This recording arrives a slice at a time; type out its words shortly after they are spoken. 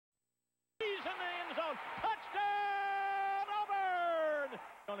He's in the end zone. Touchdown, Auburn!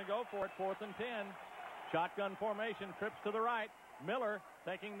 Going to go for it, 4th and 10. Shotgun formation, trips to the right. Miller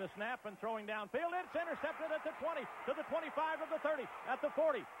taking the snap and throwing downfield. It's intercepted at the 20, to the 25, of the 30, at the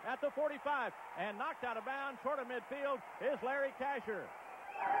 40, at the 45, and knocked out of bounds short of midfield is Larry Casher.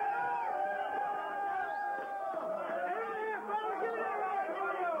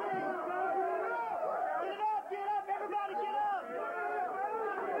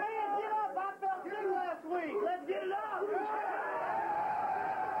 Let's get it up!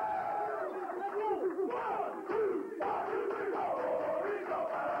 Let's go! 1, 2, 3, go!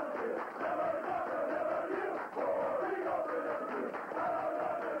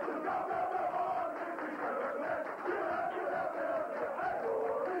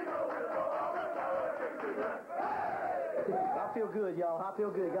 I feel good, y'all. I feel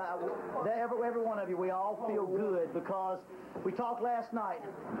good. Every one of you, we all feel good because we talked last night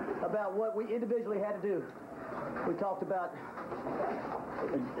about what we individually had to do. We talked about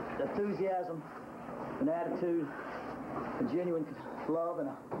enthusiasm, an attitude, a genuine love, and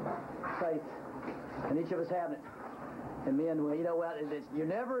a faith, and each of us having it. And men, you know what? You're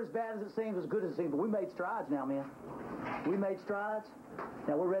never as bad as it seems, as good as it seems, but we made strides now, man. We made strides.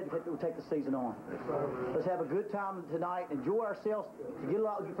 Now we're ready to take the season on. Let's have a good time tonight. Enjoy ourselves.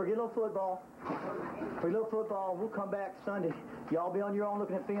 Forget a little football. We'll come back Sunday. Y'all be on your own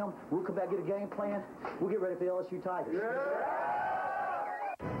looking at film. We'll come back, get a game plan. We'll get ready for the LSU Tigers. Yeah!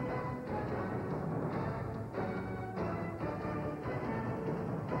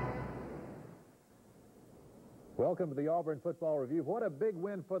 Welcome to the Auburn Football Review. What a big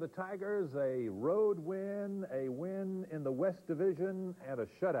win for the Tigers. A road win, a win in the West Division, and a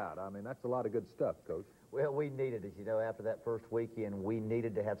shutout. I mean, that's a lot of good stuff, Coach. Well, we needed it. You know, after that first weekend, we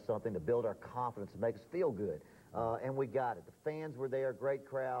needed to have something to build our confidence and make us feel good. And we got it. The fans were there, great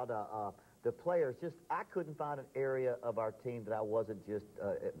crowd. The players, I couldn't find an area of our team that I wasn't just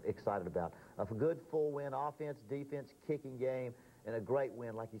excited about. A good full win, offense, defense, kicking game, and a great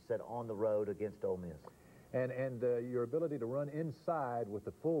win, like you said, on the road against Ole Miss. And your ability to run inside with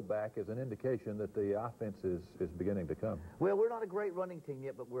the fullback is an indication that the offense is beginning to come. Well, we're not a great running team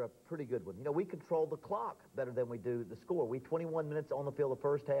yet, but we're a pretty good one. You know, we control the clock better than we do the score. We 21 minutes on the field the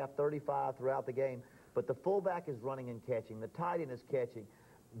first half, 35 throughout the game, but the fullback is running and catching. The tight end is catching.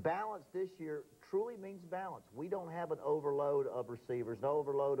 Balance this year truly means balance. We don't have an overload of receivers, no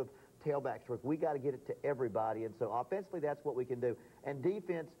overload of tailbacks. We got to get it to everybody, and so offensively, that's what we can do. And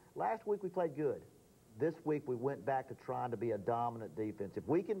defense, last week we played good. This week we went back to trying to be a dominant defense. If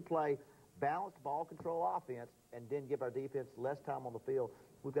we can play balanced ball control offense and then give our defense less time on the field,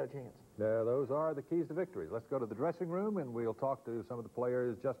 we've got a chance. Those are the keys to victory. Let's go to the dressing room, and we'll talk to some of the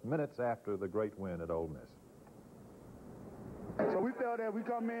players just minutes after the great win at Ole Miss. So we felt that we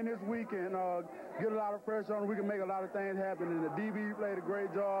come in this week and get a lot of pressure on them. We can make a lot of things happen. And the DB played a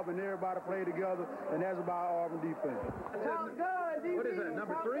great job, and everybody played together, and that's about Auburn defense. What is that,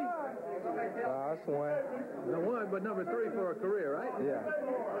 number 3? That's one. No, one, but number 3 for a career, right? Yeah.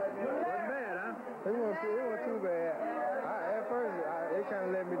 Wasn't bad, huh? It wasn't too bad. At first, it kind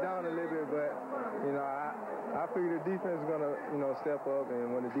of let me down a little bit, but, you know, I figured the defense is going to, you know, step up,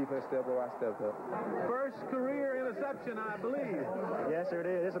 and when the defense stepped up, I stepped up. First career interception, I believe. Yes, sir, it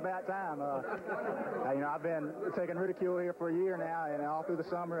is. It's about time. You know, I've been taking ridicule here for a year now, and all through the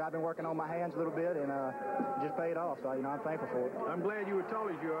summer, I've been working on my hands a little bit, and it just paid off. So, you know, I'm thankful for it. I'm glad you were tall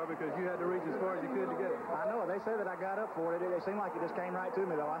as you are because you had to reach as far as you could to get it. I know. They say that I got up for it. It seemed like it just came right to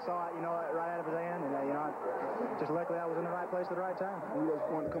me, though. I saw it, you know, right out of his hand, and, you know, just luckily I was in the right place at the right time. We just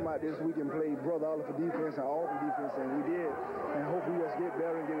wanted to come out this week and play Brother Oliver defense and Auburn defense, and we did. And hopefully we just get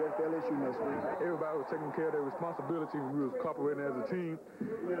better and get ready for LSU next week. Everybody was taking care of their responsibility. We was cooperating as a team,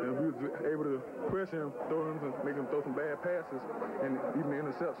 and we was able to press him, make him throw some bad passes, and even the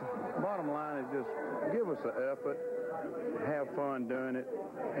interception. Bottom line is just give us the effort, have fun doing it,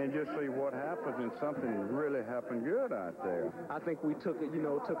 and just see what happens, and something really happened good out there. I think we took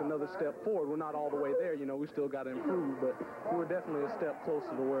another step forward. We're not all the way there, you know, we still got to improve, but we're definitely a step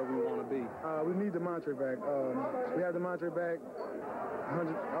closer to where we want to be. We need DeMontre back. We have DeMontre back,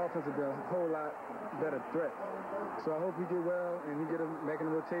 100 offensive been a whole lot better threat. So I hope he get well and he get him back in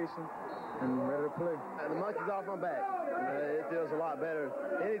the rotation and ready to play. The monkey's off my back. It feels a lot better.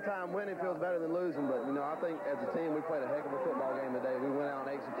 Anytime winning feels better than losing, but, you know, I think as a team we played a heck of a football game today. We went out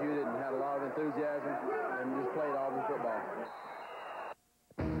and executed and had a lot of enthusiasm and just played Auburn football.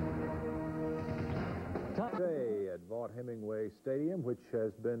 Today at Vaught Hemingway Stadium, which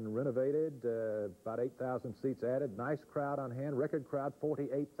has been renovated, about 8,000 seats added, nice crowd on hand, record crowd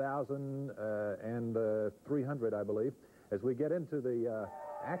 48,000 and 300, I believe. As we get into the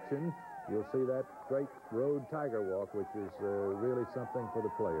action, you'll see that great road Tiger walk, which is really something for the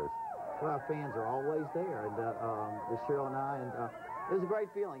players. Well, our fans are always there, and this Cheryl and I, and it was a great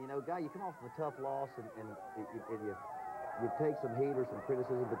feeling. You know, Guy, you come off from a tough loss, and you take some heat or some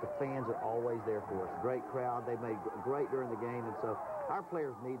criticism, but the fans are always there for us. Great crowd. They made great during the game, and so our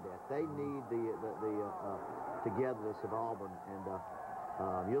players need that. They need the togetherness of Auburn, and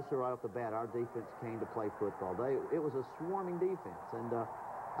you'll see right off the bat, our defense came to play football. It was a swarming defense, and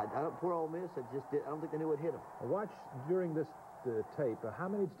poor Ole Miss, I don't think they knew what hit them. Watch during this tape, how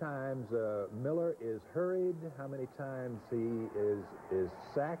many times Miller is hurried, how many times he is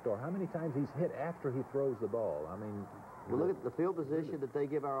sacked, or how many times he's hit after he throws the ball. I mean, well, look at the field position that they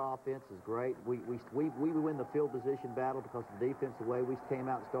give our offense is great. We win the field position battle because of the defense, the way we came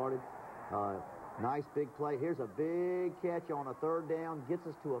out and started. Nice big play. Here's a big catch on a third down. Gets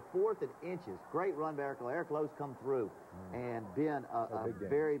us to a 4th and inches. Great run by Eric Lowe's come through and been a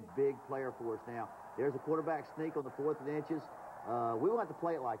very big player for us now. There's a quarterback sneak on the 4th and inches. We won't have to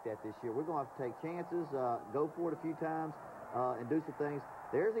play it like that this year. We're going to have to take chances, go for it a few times, and do some things.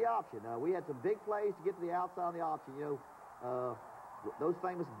 There's the option. We had some big plays to get to the outside of the option. You know, those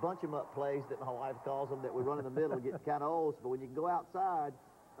famous bunch-em-up plays that my wife calls them that we run in the middle get kind of old. But when you can go outside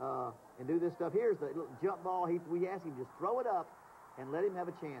and do this stuff, here's the little jump ball. We asked him just throw it up and let him have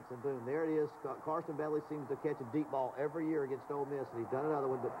a chance. And boom, there it is. Carson Bailey seems to catch a deep ball every year against Ole Miss, and he's done another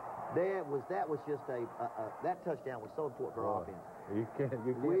one. But that was just that touchdown was so important for our offense. You can't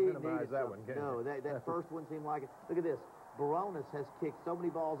minimize that one, can you? No, that first one seemed like it. Look at this. Baronis has kicked so many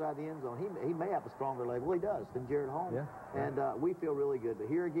balls out of the end zone. He may have a stronger leg. Well, he does than Jared Holmes. Yeah. And we feel really good. But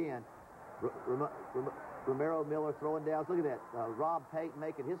here again, Romero Miller throwing downs. Look at that. Rob Payton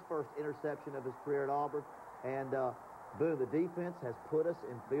making his first interception of his career at Auburn. And boom, the defense has put us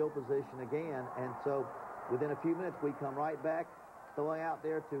in field position again. And so within a few minutes, we come right back, throwing out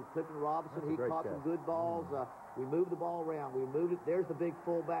there to Clifton Robinson. He caught some good balls. We moved the ball around. We moved it. There's the big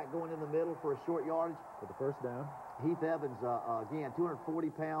fullback going in the middle for a short yardage. For the first down. Heath Evans, again, 240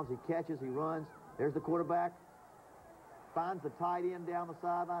 pounds. He catches, he runs. There's the quarterback. Finds the tight end down the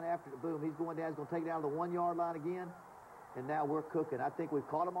sideline after the boom. He's going down. He's going to take it down to the 1-yard line again. And now we're cooking. I think we've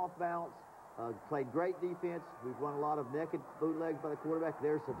caught him off balance. Played great defense. We've run a lot of naked bootlegs by the quarterback.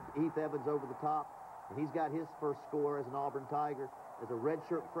 There's Heath Evans over the top. And he's got his first score as an Auburn Tiger as a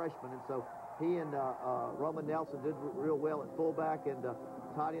redshirt freshman. And so he and Roman Nelson did real well at fullback. And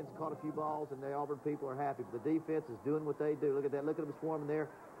tight ends caught a few balls, and the Auburn people are happy. But the defense is doing what they do. Look at that. Look at them swarming there.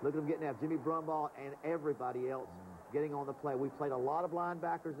 Look at them getting out. Jimmy Brumbaugh and everybody else getting on the play. We played a lot of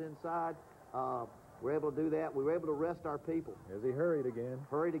linebackers inside. We're able to do that. We were able to rest our people. As he hurried again.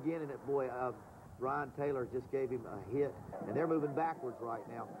 Hurried again, and boy, Ryan Taylor just gave him a hit. And they're moving backwards right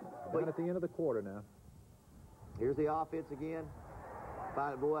now. Down at the end of the quarter now. Here's the offense again.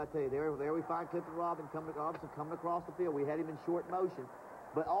 Boy, I tell you, there we find Clifton Robinson coming across the field. We had him in short motion.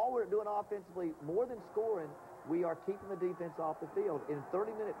 But all we're doing offensively, more than scoring, we are keeping the defense off the field. In a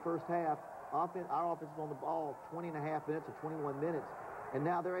 30-minute first half, our offense is on the ball 20 and a half minutes or 21 minutes. And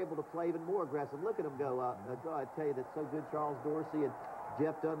now they're able to play even more aggressive. Look at them go. I tell you, that's so good. Charles Dorsey and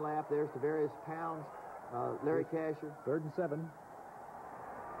Jeff Dunlap. There's the various pounds. Larry Casher. 3rd and 7.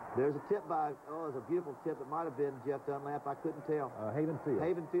 There's a tip by, there's a beautiful tip. It might have been Jeff Dunlap. I couldn't tell. Haven Fields.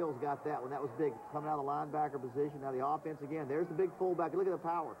 Haven Fields got that one. That was big. Coming out of the linebacker position. Now the offense again. There's the big fullback. Look at the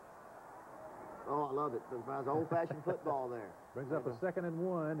power. Oh, I love it. It reminds old-fashioned football there. Brings up a 2nd and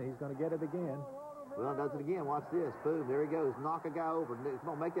 1. He's going to get it again. Well, does it again. Watch this. Boom. There he goes. Knock a guy over. Come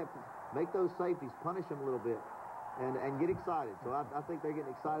on, make those safeties. Punish them a little bit. And get excited. So I think they're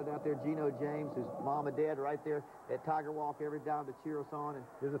getting excited out there. Gino James, whose mom and dad are right there at Tiger Walk every time to cheer us on. And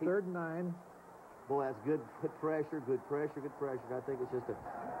there's a 3rd and 9. Boy, that's good pressure, good pressure, good pressure. I think it's just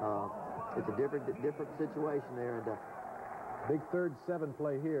a different situation there. And big 3rd 7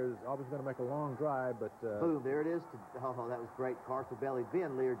 play here. Auburn's going to make a long drive, but boom, there it is. That was great. Carson Bailey.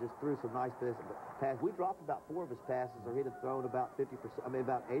 Ben Lear just threw some nice passes. We dropped about 4 of his passes, or he'd have thrown about 50%. I mean,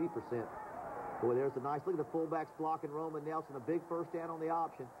 about 80%. Boy, there's a nice look at the fullbacks blocking Roman Nelson. A big first down on the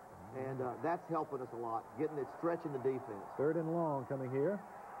option. And that's helping us a lot, getting it, stretching the defense. 3rd and long coming here.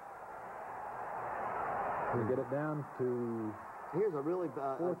 We get it down to... Here's a really...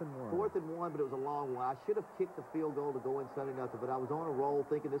 4th and 1. 4th and 1, but it was a long one. I should have kicked the field goal to go in 7-0, but I was on a roll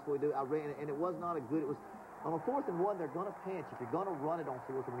thinking this is what we do. I ran, and it was not a good... It was on a 4th and 1, they're going to pinch. If you're going to run it on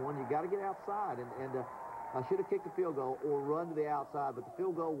 4th and 1, you got to get outside. And I should have kicked the field goal or run to the outside, but the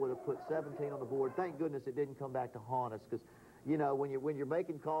field goal would have put 17 on the board. Thank goodness it didn't come back to haunt us, because, you know, when you're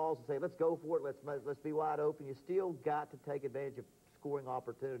making calls and say, let's go for it, let's be wide open, you still got to take advantage of scoring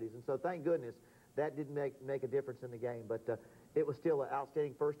opportunities. And so thank goodness that didn't make a difference in the game. But it was still an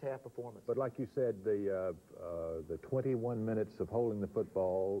outstanding first-half performance. But like you said, the 21 minutes of holding the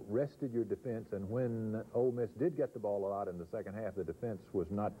football rested your defense, and when Ole Miss did get the ball a lot in the second half, the defense was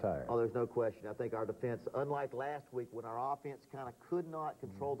not tired. Oh, there's no question. I think our defense, unlike last week when our offense kind of could not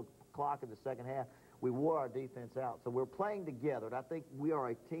control the clock in the second half, we wore our defense out. So we're playing together, and I think we are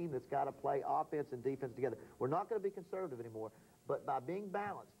a team that's got to play offense and defense together. We're not going to be conservative anymore, but by being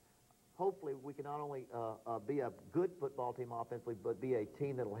balanced, hopefully we can not only be a good football team offensively, but be a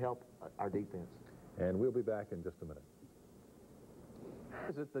team that will help our defense. And we'll be back in just a minute.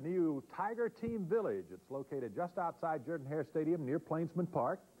 Visit the new Tiger Team Village. It's located just outside Jordan-Hare Stadium near Plainsman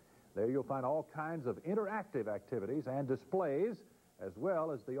Park. There you'll find all kinds of interactive activities and displays, as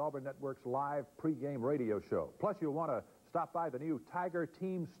well as the Auburn Network's live pregame radio show. Plus, you'll want to stop by the new Tiger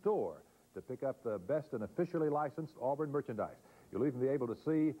Team store to pick up the best and officially licensed Auburn merchandise. You'll even be able to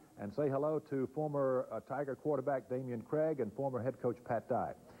see and say hello to former Tiger quarterback Damian Craig and former head coach Pat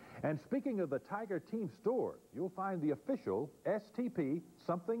Dye. And speaking of the Tiger Team store, you'll find the official STP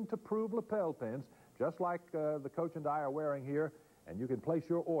Something to Prove lapel pins, just like the coach and I are wearing here, and you can place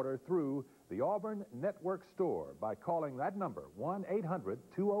your order through the Auburn Network store by calling that number,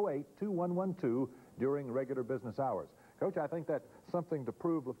 1-800-208-2112, during regular business hours. Coach, I think that Something to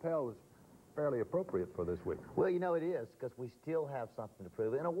Prove lapel is fairly appropriate for this week. Well, you know, it is, because we still have something to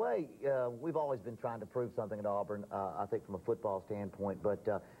prove. In a way, we've always been trying to prove something at Auburn, I think, from a football standpoint. But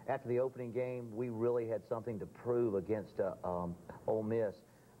after the opening game, we really had something to prove against Ole Miss.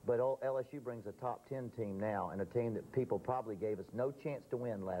 But LSU brings a top 10 team now, and a team that people probably gave us no chance to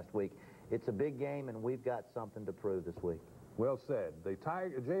win last week. It's a big game, and we've got something to prove this week. Well said. The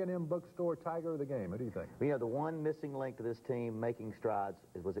J&M Bookstore Tiger of the game. What do you think? You know, the one missing link to this team making strides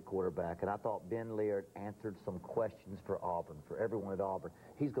was at quarterback, and I thought Ben Leard answered some questions for Auburn, for everyone at Auburn.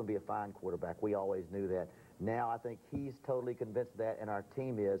 He's going to be a fine quarterback. We always knew that. Now I think he's totally convinced of that, and our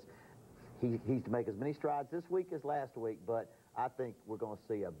team is. He's to make as many strides this week as last week, but I think we're going to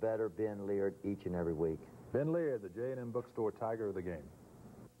see a better Ben Leard each and every week. Ben Leard, the J&M Bookstore Tiger of the game.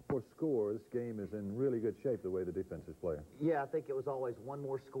 For score, this game is in really good shape the way the defense is playing. Yeah, I think it was always one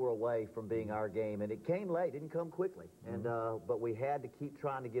more score away from being our game, and it came late, didn't come quickly, and but we had to keep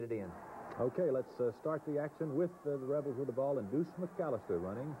trying to get it in. Okay, let's start the action with the Rebels with the ball, and Deuce McAllister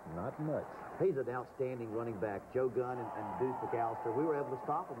running, not much. He's an outstanding running back, Joe Gunn and Deuce McAllister. We were able to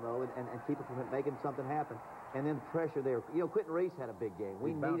stop him, though, and keep it from making something happen. And then pressure there. You know, Quentin Reese had a big game.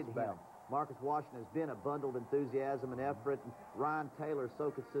 We needed him. Marcus Washington has been a bundled enthusiasm and effort, and Ryan Taylor is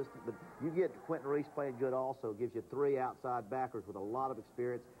so consistent. But you get Quentin Reese playing good also. Gives you three outside backers with a lot of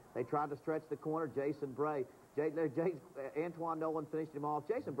experience. They tried to stretch the corner. Jason Bray. Antoine Nolan finished him off.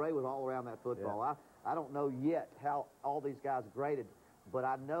 Jason Bray was all around that football. Yeah. I don't know yet how all these guys graded, but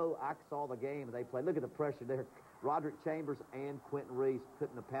I know I saw the game and they played. Look at the pressure there. Roderick Chambers and Quentin Reese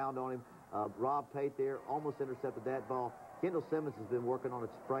putting a pound on him. Rob Pate there almost intercepted that ball. Kendall Simmons has been working on a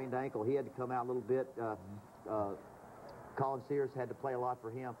sprained ankle. He had to come out a little bit. Colin Sears had to play a lot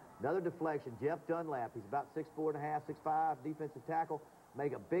for him. Another deflection. Jeff Dunlap, he's about 6'4 and a half, 6'5", defensive tackle.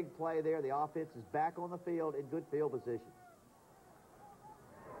 Make a big play there. The offense is back on the field in good field position.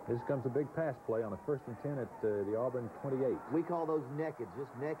 Here comes a big pass play on a 1st and 10 at the Auburn 28. We call those naked, just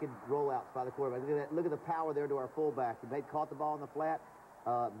naked rollouts by the quarterback. Look at that. Look at the power there to our fullback. He caught the ball in the flat,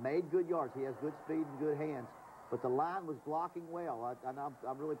 made good yards. He has good speed and good hands. But the line was blocking well.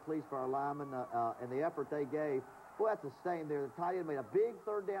 I'm really pleased for our linemen and the effort they gave. Boy, that's the same there. The tight end made a big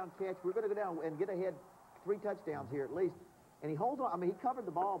 3rd down catch. We're going to go down and get ahead 3 touchdowns here at least. And he holds on. I mean, he covered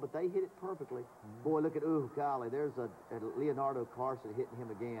the ball, but they hit it perfectly. Boy, look at golly, there's a Leonardo Carson hitting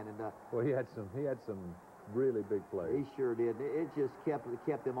him again. And well, he had some really big plays. He sure did. It just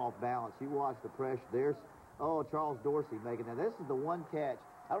kept them off balance. You watch the pressure. There's Charles Dorsey making that. This is the one catch.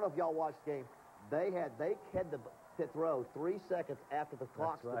 I don't know if y'all watched the game. They had to throw 3 seconds after the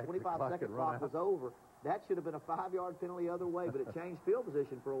clock. Right. The 25-second clock was over. That should have been a 5-yard penalty other way, but it changed field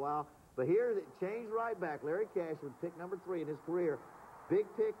position for a while. But here it changed right back. Larry Cash with pick number 3 in his career. Big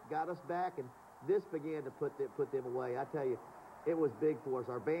pick, got us back, and this began to put them away. I tell you, it was big for us.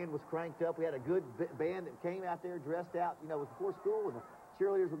 Our band was cranked up. We had a good band that came out there dressed out, you know, it was before school, and the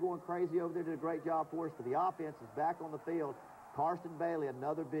cheerleaders were going crazy over there. Did a great job for us. But the offense is back on the field. Karsten Bailey,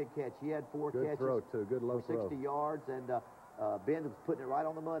 another big catch. He had 4 catches. Good throw, too. Good low throw. 60 yards, and Ben was putting it right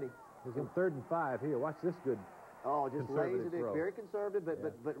on the money. He's in 3rd and 5 here. Watch this good. Oh, just lays it in. Very conservative,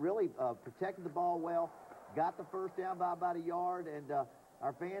 but really protected the ball well. Got the first down by about a yard, and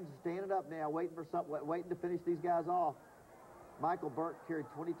our fans are standing up now, waiting to finish these guys off. Michael Burke carried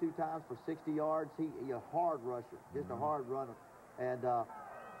 22 times for 60 yards. He a hard rusher, just a hard runner. And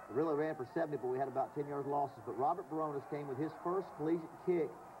really ran for 70, but we had about 10 yards losses. But Robert Barones came with his first collegiate kick,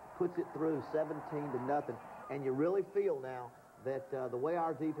 puts it through 17-0. And you really feel now that the way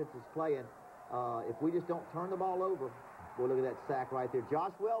our defense is playing, if we just don't turn the ball over, boy, look at that sack right there.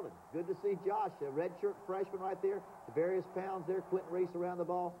 Josh Weldon, good to see Josh, a redshirt freshman right there, the various pounds there. Quentin Reese around the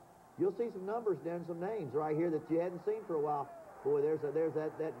ball. You'll see some numbers there and some names right here that you hadn't seen for a while. Boy, there's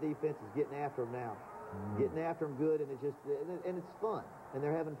that defense is getting after them now. Getting after them good, and it's fun, and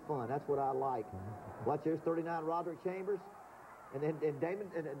they're having fun. That's what I like. Watch, there's 39 Roderick Chambers, and then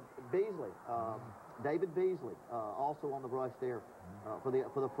Beasley, David Beasley, also on the rush there for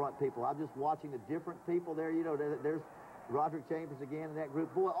the front people. I'm just watching the different people there. You know, there's Roderick Chambers again in that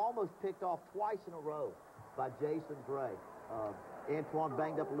group. Boy, almost picked off twice in a row by Jason Gray. Antoine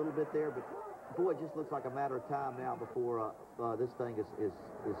banged up a little bit there, but boy, it just looks like a matter of time now before this thing is.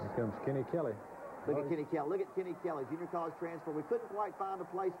 Here comes Kenny Kelly. Look at Kenny Kelly. Look at Kenny Kelly, junior college transfer. We couldn't quite find a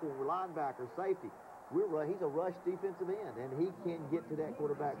place for him. We're linebacker, safety. He's a rush defensive end, and he can get to that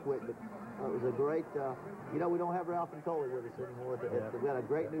quarterback quick. But it was a great, we don't have Ralph and Coley with us anymore. We got a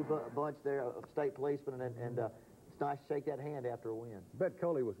great new bunch there of state policemen, and it's nice to shake that hand after a win. I bet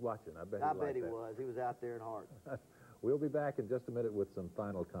Coley was watching. I bet he was. He was out there in heart. We'll be back in just a minute with some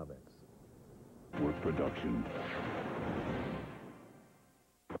final comments. Work production.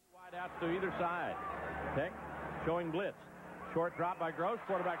 Wide out to either side. Tech showing blitz. Short drop by Gross.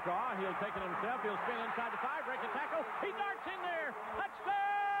 Quarterback draw. He'll take it himself. He'll spin inside the 5. Break a tackle. He darts in there.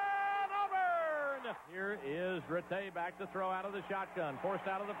 Touchdown, Auburn! Here is Rattay back to throw out of the shotgun. Forced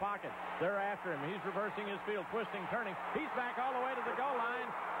out of the pocket. They're after him. He's reversing his field. Twisting, turning. He's back all the way to the goal line.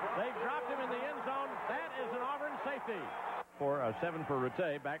 They've dropped him in the end zone. That is an Auburn safety. 7 for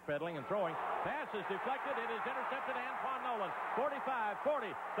Rattay, backpedaling and throwing. Pass is deflected. It is intercepted. Antoine Nolan, 45, 40,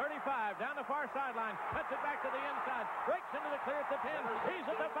 35, down the far sideline. Cuts it back to the inside. Breaks into the clear at the 10. He's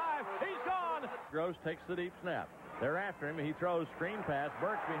at the 5. He's gone. Gross takes the deep snap. They're after him. He throws screen pass.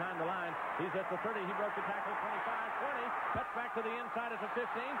 Burks behind the line. He's at the 30. He broke the tackle. 25, 20. Cuts back to the inside at the 15.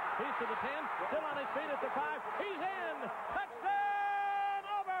 He's to the 10. Still on his feet at the 5. He's in. Touchdown,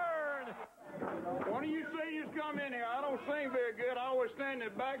 Auburn! One of you seniors come in here. I don't sing very good. I always stand in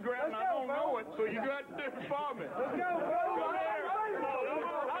the background, and I don't know it, so you got to do it for me. Let's go, come here.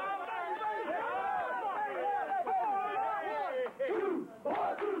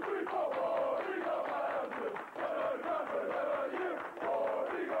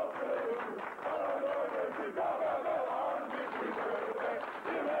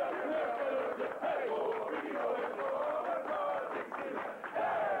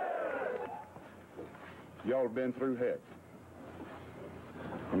 Y'all have been through heck.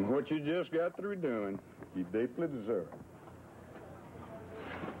 And what you just got through doing, you deeply deserve.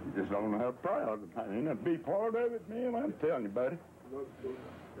 You just don't know how proud I am to be part of it, man. I'm telling you, buddy.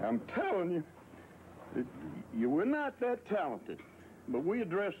 I'm telling you, you were not that talented. But we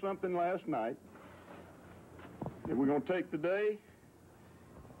addressed something last night that we're going to take today,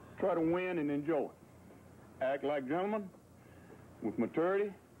 try to win and enjoy it. Act like gentlemen with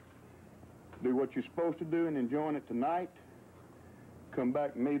maturity. Do what you're supposed to do and enjoying it tonight. Come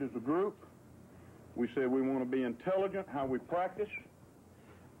back and meet as a group. We said we want to be intelligent how we practice.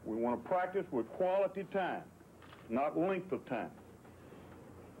 We want to practice with quality time, not length of time.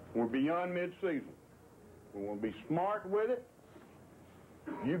 We're beyond mid-season. We want to be smart with it.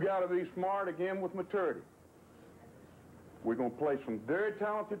 You got to be smart again with maturity. We're going to play some very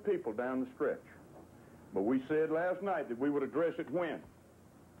talented people down the stretch. But we said last night that we would address it when?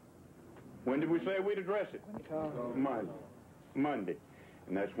 When did we say we'd address it? Monday.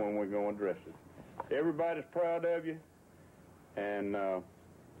 And that's when we're going to address it. Everybody's proud of you. And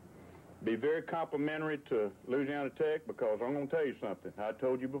be very complimentary to Louisiana Tech, because I'm going to tell you something. I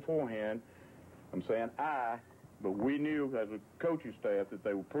told you beforehand, I'm saying but we knew as a coaching staff that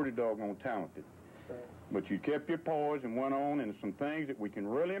they were pretty doggone talented. But you kept your poise and went on, and some things that we can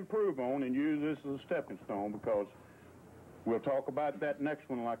really improve on and use this as a stepping stone, because we'll talk about that next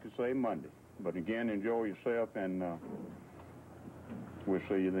one, like I say, Monday. But again, enjoy yourself, and we'll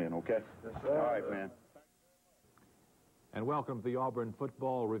see you then, okay? Yes, all right, man. And welcome to the Auburn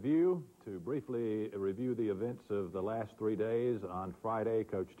Football Review. To briefly review the events of the last 3 days, on Friday,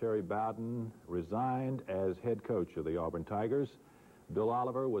 Coach Terry Bowden resigned as head coach of the Auburn Tigers. Bill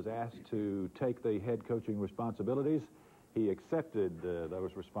Oliver was asked to take the head coaching responsibilities. He accepted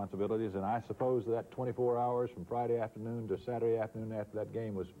those responsibilities, and I suppose that 24 hours from Friday afternoon to Saturday afternoon after that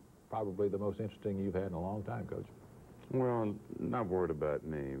game was probably the most interesting you've had in a long time, Coach. Well, not worried about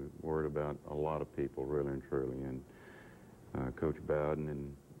me, worried about a lot of people, really and truly. And Coach Bowden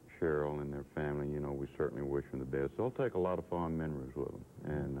and Cheryl and their family, you know, we certainly wish them the best. So I'll take a lot of fond memories with them.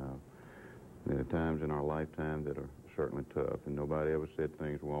 And there are times in our lifetime that are certainly tough, and nobody ever said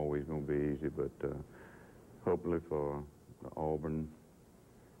things were always going to be easy, but hopefully for Auburn,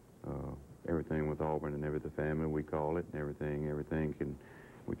 everything with Auburn and the family, we call it, and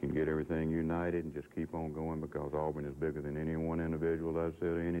we can get everything united and just keep on going, because Auburn is bigger than any one individual, I'd say,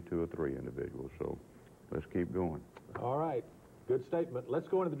 or any 2 or 3 individuals. So let's keep going. All right. Good statement. Let's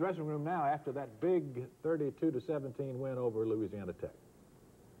go into the dressing room now after that big 32-17 win over Louisiana Tech.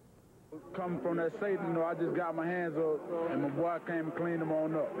 Coming from that safety, you know, I just got my hands up, and my boy came and cleaned them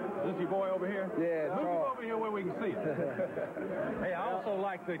on up. Is this your boy over here? Yeah, move him over here where we can see it. Hey, I also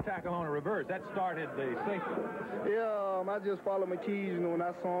like the tackle on a reverse. That started the safety. Yeah, I just followed my keys. You know, when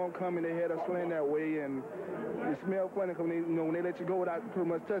I saw them coming, they had us slant that way, and it smelled funny because when they let you go without pretty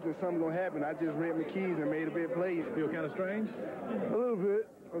much touching, something's gonna happen. I just read my keys and made a big play. Feel kind of strange? A little bit.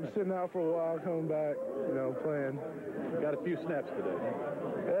 I'm sitting out for a while, coming back, you know, playing. Got a few snaps today.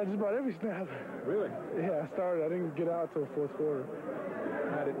 Yeah, just about every snap. Really? Yeah, I started. I didn't get out till the 4th quarter.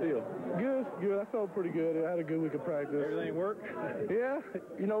 How'd it feel? Good. I felt pretty good. I had a good week of practice. Everything worked? Yeah.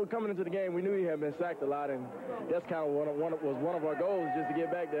 You know, coming into the game, we knew he had been sacked a lot, and that's kind of one of our goals, just to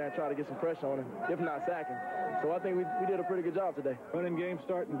get back there and try to get some pressure on him, if not sacking. So I think we did a pretty good job today. Running game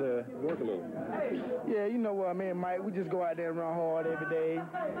starting to work a little. Yeah, you know what, me and Mike, we just go out there and run hard every day,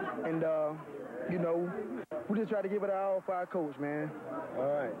 and you know, we just try to give it all for our coach, man. All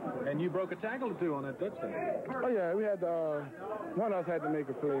right. And you broke a tackle or 2 on that touchdown. Oh, yeah, we had one of us had to make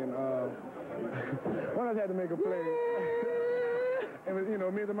a play, and and, you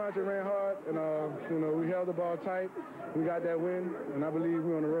know, me and DeMontre ran hard, and, you know, we held the ball tight. We got that win, and I believe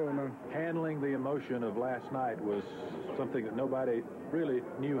we're on the road now. Handling the emotion of last night was something that nobody really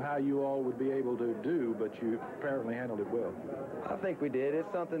knew how you all would be able to do, but you apparently handled it well. I think we did.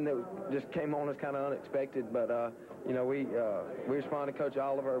 It's something that just came on us kind of unexpected, but, you know, we responded to Coach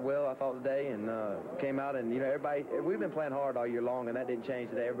Oliver well, I thought, today, and came out, and, you know, everybody, we've been playing hard all year long, and that didn't change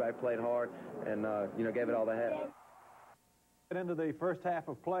today. Everybody played hard and, you know, gave it all they had. Into the first half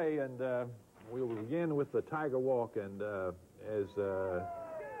of play, and we will begin with the Tiger Walk, and as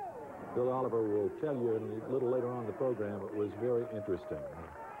Bill Oliver will tell you a little later on in the program, it was very interesting,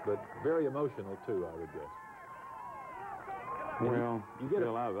 but very emotional too, I would guess. Well,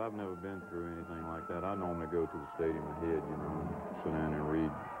 Bill, I've never been through anything like that. I normally go to the stadium ahead, you know, and sit down and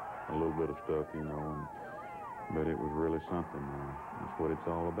read a little bit of stuff, you know, but it was really something. That's what it's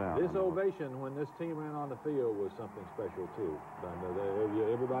all about. This ovation when this team ran on the field was something special, too.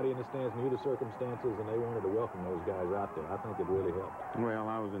 Everybody in the stands knew the circumstances, and they wanted to welcome those guys out there. I think it really helped. Well,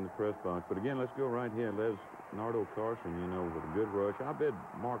 I was in the press box. But, again, let's go right here. Les Nardo Carson, you know, with a good rush. I bet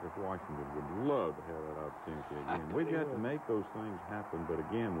Marcus Washington would love to have that opportunity again. We've got to make those things happen. But,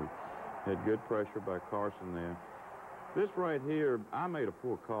 again, we had good pressure by Carson there. This right here, I made a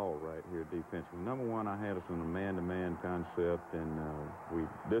poor call right here defensively. Number one, I had us in a man-to-man concept, and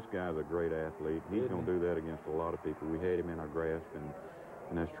this guy's a great athlete. He's going to do that against a lot of people. We had him in our grasp,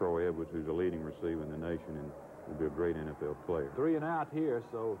 and that's Troy Edwards, who's a leading receiver in the nation and will be a great NFL player. 3 and out here,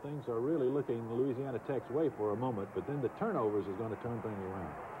 so things are really looking Louisiana Tech's way for a moment, but then the turnovers is going to turn things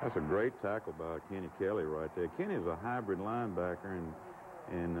around. That's a great tackle by Kenny Kelly right there. Kenny's a hybrid linebacker, and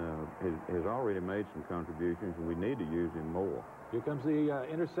has already made some contributions, and we need to use him more. Here comes the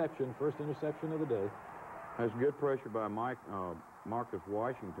interception, first interception of the day. That's good pressure by Marcus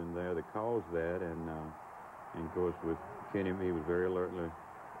Washington there that caused that, and of course with Kenny, he was very alertly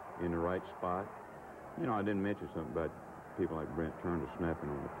in the right spot. You know, I didn't mention something about people like Brent Turner snapping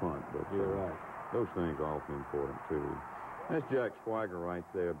on the punt, but you're right. Those things are awfully important too. That's Jack Swigert right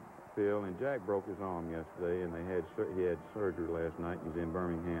there, Phil, and Jack broke his arm yesterday, and he had surgery last night. He's in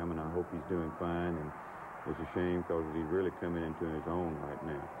Birmingham, and I hope he's doing fine, and it's a shame because he's really coming into his own right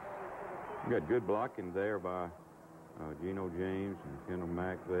now. We got good blocking there by Geno James and Kendall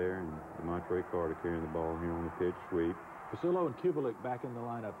Mack there, and DeMontre Carter carrying the ball here on the pitch sweep. Pasillo and Kubelik back in the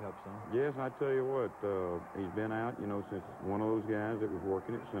lineup helps them. Yes, I tell you what, he's been out, you know, since one of those guys that was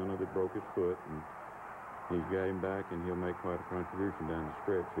working at center that broke his foot, and he's got him back, and he'll make quite a contribution down the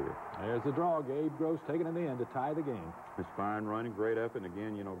stretch here. There's the draw. Gabe Gross taking it in to tie the game. It's fine running, great effort, and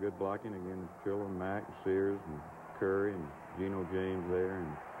again, you know, good blocking. Again, Chiller, Mack, Sears, and Curry, and Geno James there, and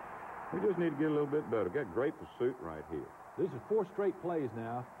we just need to get a little bit better. Got great pursuit right here. This is 4 straight plays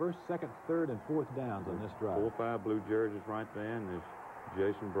now. First, second, third, and fourth downs on this drive. 4 or 5 blue jerseys right there, and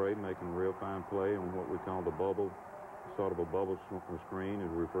there's Jason Bray making a real fine play on what we call the bubble, sort of a bubble screen, is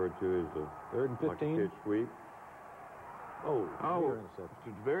referred to as the 3rd and 15. Like a pitch sweep. Oh,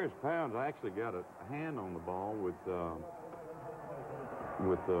 Various Pounds actually got a hand on the ball with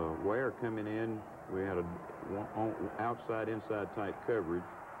with Ware coming in, we had a outside-inside tight coverage.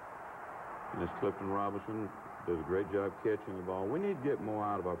 And it's Clifton Robinson does a great job catching the ball. We need to get more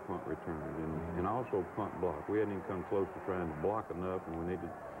out of our punt returns and also punt block. We hadn't even come close to trying to block enough, and we need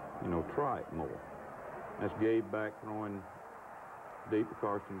to, try it more. That's Gabe back throwing deep to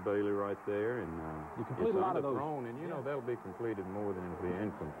Carson Bailey right there, and you complete a lot of those. Thrown, and that'll be completed more than it'll be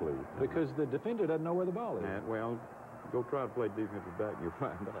incomplete. Because the defender doesn't know where the ball is. Well, go try to play defensive back, and you'll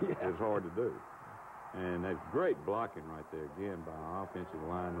find out it's hard to do. And that's great blocking right there again by our offensive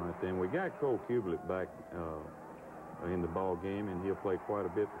line right there. And we got Cole Kublik back in the ball game, and he'll play quite a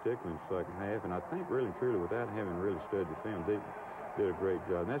bit, particularly in the second half. And I think really truly, without having really studied the film, they did a great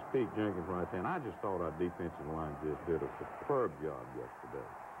job. And that's Pete Jenkins right there. And I just thought our defensive line just did a superb job yesterday.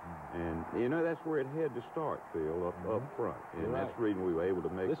 And, that's where it had to start, Phil, up front. And that's the reason we were able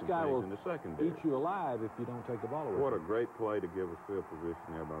to make some things in the secondary. Eat you alive if you don't take the ball away. What a great play to give us field position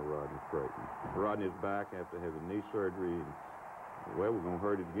there by Rodney Creighton. Rodney's back after having knee surgery. And, well, we're going to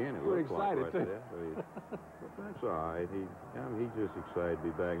hurt it again. It looks excited, like right there. But that's all right. He's just excited to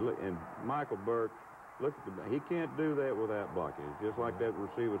be back. Look, and Michael Burke, look at he can't do that without blocking. It's just like that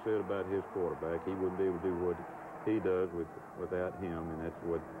receiver said about his quarterback. He wouldn't be able to do what he does without him, and that's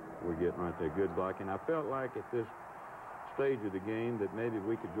what we're getting right there. Good blocking. I felt like at this stage of the game that maybe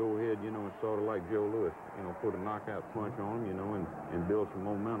we could go ahead, and sort of like Joe Lewis, put a knockout punch on him, and build some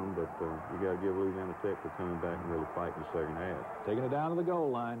momentum. But you got to give Louisiana Tech for coming back and really fighting the second half. Taking it down to the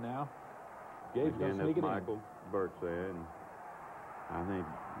goal line now. Gabe's going to sneak it in. Michael Burke there, and I think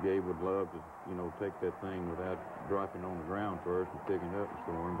Gabe would love to, take that thing without dropping on the ground first and picking it up and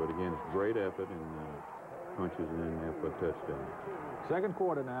scoring. But again, it's a great effort, and punches it in there for a touchdown. Second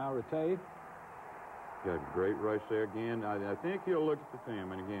quarter now, Rattay. Got a great rush there again. I think you'll look at the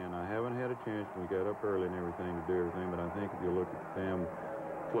film, and again, I haven't had a chance. We got up early and everything to do everything, but I think if you look at the film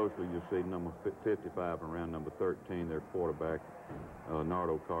closely, you'll see number 55 around number 13, their quarterback,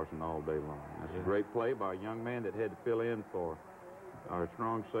 Nardo Carson, all day long. That's a great play by a young man that had to fill in for our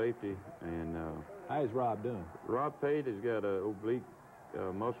strong safety. And how's Rob doing? Rob Pate has got an oblique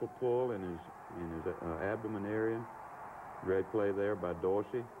muscle pull in his abdomen area. Great play there by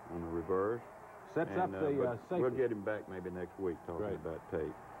Dorsey on the reverse. Sets up the safety. We'll get him back maybe next week talking about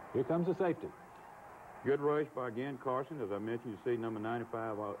Tate. Here comes the safety. Good rush by, again, Carson. As I mentioned, you see number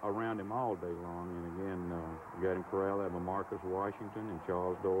 95 around him all day long. And, again, we got him corralled by Marcus Washington and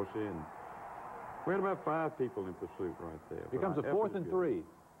Charles Dorsey. And we had about 5 people in pursuit right there. Here comes a 4th and 3.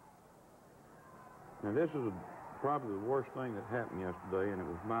 Now, this is probably the worst thing that happened yesterday, and it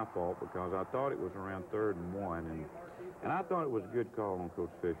was my fault because I thought it was around 3rd and 1. And I thought it was a good call on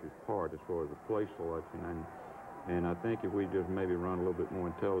Coach Fisher's part as far as the play selection. And I think if we just maybe run a little bit more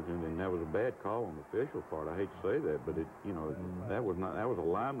intelligent, and that was a bad call on the official part. I hate to say that, but that was a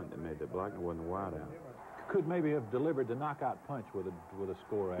lineman that made that block, and it wasn't a wideout. Could maybe have delivered the knockout punch with a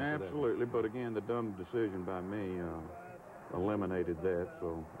score after that. Absolutely, but again, the dumb decision by me eliminated that.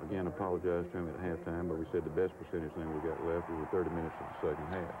 So again, apologize to him at halftime, but we said the best percentage thing we got left was the 30 minutes of the second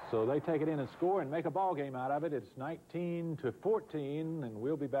half. So they take it in and score and make a ball game out of it. It's 19-14, and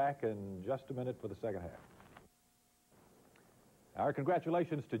we'll be back in just a minute for the second half. Our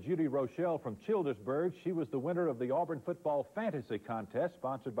congratulations to Judy Rochelle from Childersburg. She was the winner of the Auburn Football Fantasy Contest,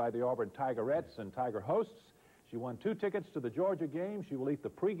 sponsored by the Auburn Tigerettes and Tiger Hosts. She won 2 tickets to the Georgia game. She will eat the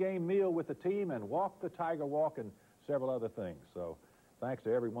pregame meal with the team and walk the Tiger Walk and several other things. So thanks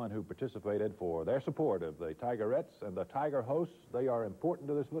to everyone who participated for their support of the Tigerettes and the Tiger Hosts. They are important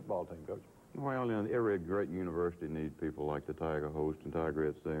to this football team, Coach. Well, every great university needs people like the Tiger Hosts and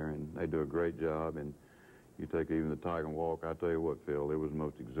Tigerettes there, and they do a great job. And you take even the Tiger Walk, I tell you what, Phil, it was the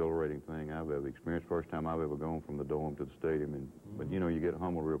most exhilarating thing I've ever experienced. First time I've ever gone from the dorm to the stadium. And But, you get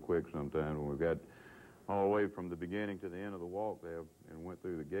humbled real quick sometimes when we got all the way from the beginning to the end of the walk there and went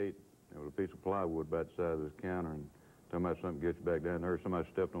through the gate. There was a piece of plywood about the size of this counter, and talking about something gets back down there. Somebody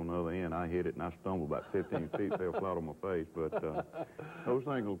stepped on the other end. I hit it, and I stumbled about 15 feet, fell flat on my face. But those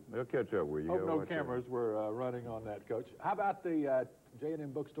things, they'll catch up with you. Hope no cameras were running on that, Coach. How about the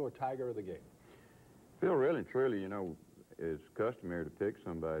J&M Bookstore Tiger of the Game? Phil, really and truly, it's customary to pick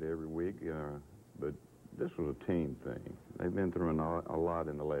somebody every week, but this was a team thing. They've been through a lot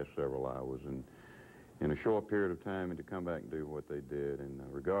in the last several hours, and in a short period of time, and to come back and do what they did, and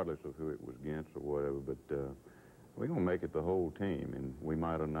regardless of who it was against or whatever, but we're going to make it the whole team, and we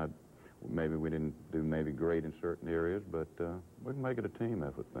might have not, maybe we didn't do maybe great in certain areas, but we can make it a team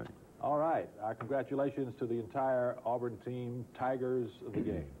effort thing. All right. Our congratulations to the entire Auburn team, Tigers of the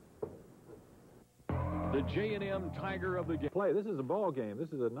Game. the J&M Tiger of the game. This is a ball game. This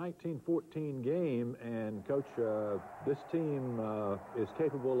is a 1914 game, and Coach, this team is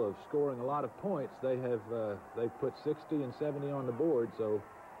capable of scoring a lot of points. They've put 60 and 70 on the board, so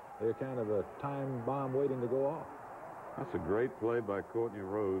they're kind of a time bomb waiting to go off. That's a great play by Courtney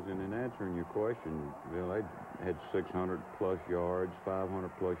Rose, and in answering your question, Bill, they had 600-plus yards,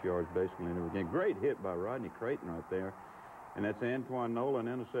 500-plus yards basically in every game. Great hit by Rodney Creighton right there, and that's Antoine Nolan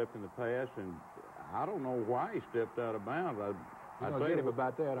intercepting the pass, and I don't know why he stepped out of bounds. You're going to get him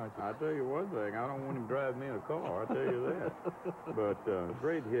about that, aren't you? I'll tell you one thing. I don't want him driving me in a car, I'll tell you that. But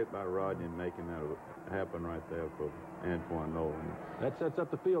great hit by Rodney making that happen right there for Antoine Nolan. That sets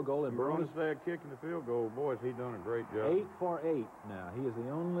up the field goal. And Baronis there kicking the field goal. Boy, has he done a great job. 8 for 8 now. He is the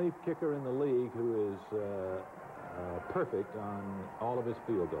only kicker in the league who is perfect on all of his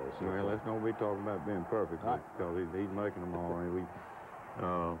field goals. Well, let's not be talking about being perfect because he's making them all right.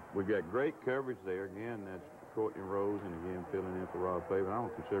 We got great coverage there. Again, that's Courtney Rose, and again, filling in for Rob Faven. I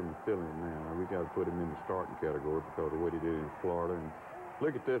don't consider him filling in now. We got to put him in the starting category because of what he did in Florida. And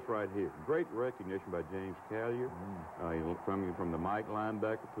look at this right here. Great recognition by James Callier. Coming from the Mike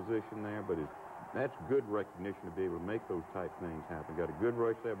linebacker position there, but that's good recognition to be able to make those type things happen. Got a good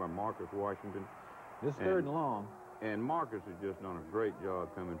rush there by Marcus Washington. This third and long. And Marcus has just done a great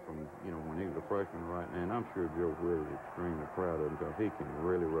job coming from, when he was a freshman right now. And I'm sure Joe Witt is extremely proud of him because he can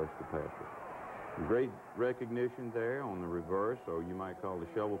really rush the passer. Great recognition there on the reverse, or you might call the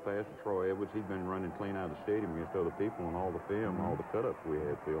shovel pass to Troy Edwards. He's been running clean out of the stadium against other people on all the film, all the cut-ups we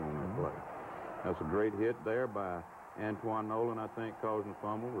had, Phil, on that play. That's a great hit there by Antoine Nolan, I think, causing a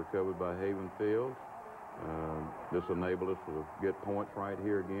fumble, recovered by Haven Fields. This enabled us to get points right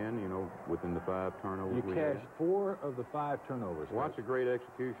here again, within the 5 turnovers we had. You cashed 4 of the 5 turnovers. Watch a great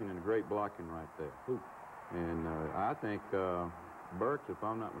execution and a great blocking right there. And I think Burks, if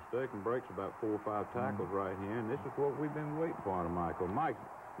I'm not mistaken, breaks about 4 or 5 tackles right here, and this is what we've been waiting for out of Michael.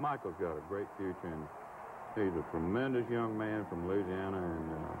 Michael's got a great future, and he's a tremendous young man from Louisiana,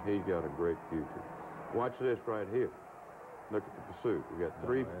 and he's got a great future. Watch this right here. Look at the pursuit. We got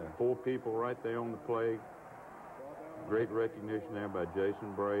 4 people right there on the play. Great recognition there by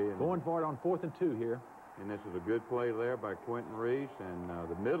Jason Bray. Going for it on 4th and 2 here. And this is a good play there by Quentin Reese. And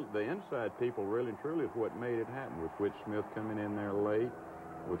the inside people really and truly is what made it happen, with Whit Smith coming in there late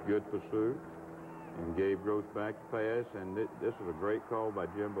with good pursuit. And Gabe Gross back to pass. And this is a great call by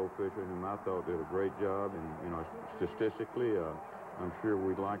Jimbo Fisher, whom I thought did a great job. And, statistically, I'm sure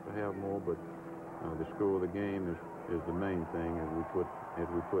we'd like to have more, but the score of the game is the main thing as we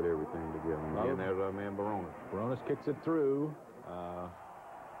put everything together. And again, there's our man Baronis. Baronis kicks it through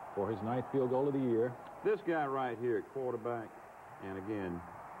for his 9th field goal of the year. This guy right here at quarterback, and again,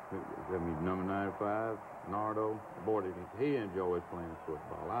 number 95, Nardo, boy, he enjoys playing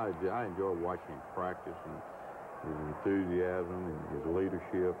football. I enjoy watching him practice and his enthusiasm and his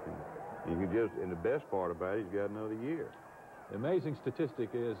leadership. And the best part about it, he's got another year. The amazing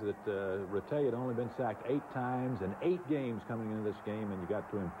statistic is that Rattay had only been sacked 8 times in 8 games coming into this game, and you got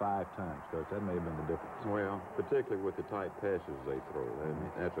to him 5 times, Coach. That may have been the difference. Well, particularly with the tight passes they throw.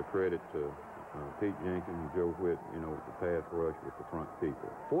 That's a credit to Pete Jenkins and Joe Witt, with the pass rush with the front people.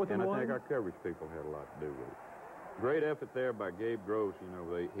 4th and 1. I think our coverage people had a lot to do with it. Great effort there by Gabe Gross.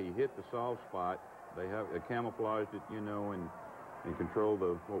 He hit the soft spot. They camouflaged it, and controlled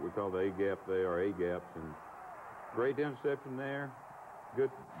what we call the A-gap there, or A-gaps, and great interception there.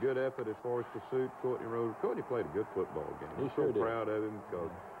 Good effort as far as pursuit. Courtney Rose. Courtney played a good football game. He sure did. Proud of him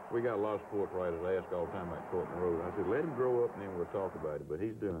because we got a lot of sports writers ask all the time about Courtney Rose. I said, let him grow up and then we'll talk about it, but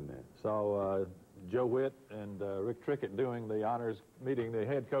he's doing that. So Joe Witt and Rick Trickett doing the honors meeting the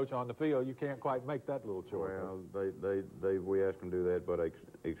head coach on the field, you can't quite make that little choice. Well, we asked them to do that, but I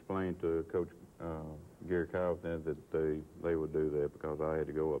explained to Coach Gary Kyle then that they would do that because I had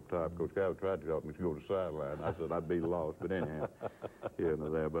to go up top. Coach Kyle tried to talk me to go to the sideline. I said I'd be lost, but anyhow,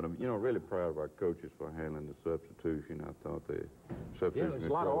 there. But I'm really proud of our coaches for handling the substitution. I thought the substitution. There's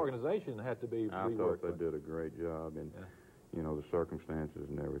a lot of organization that had to be reworked. I thought they did a great job, and the circumstances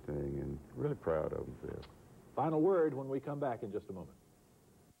and everything, and really proud of them, Phil. Final word when we come back in just a moment.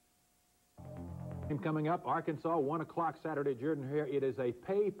 Coming up, Arkansas, 1 o'clock Saturday, Jordan here. It is a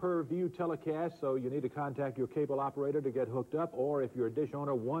pay-per-view telecast, so you need to contact your cable operator to get hooked up, or if you're a dish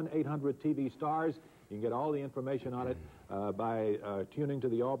owner, 1-800-TV-STARS. You can get all the information on it by tuning to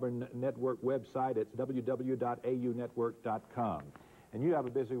the Auburn Network website. It's www.aunetwork.com. And you have a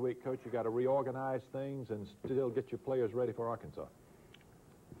busy week, Coach. You got to reorganize things and still get your players ready for Arkansas.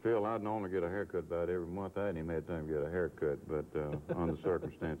 Phil, I'd normally get a haircut about every month. I hadn't even had time to get a haircut, but under the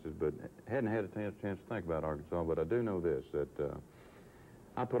circumstances. But hadn't had a chance to think about Arkansas. But I do know this, that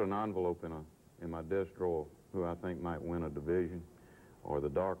I put an envelope in my desk drawer who I think might win a division, or the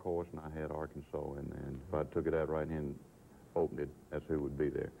dark horse, and I had Arkansas in there. And if I took it out right hand, opened it, that's who would be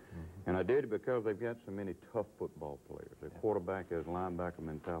there. And I did it because they've got so many tough football players. Their quarterback has linebacker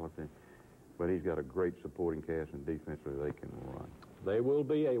mentality, but he's got a great supporting cast, and defensively they can run. They will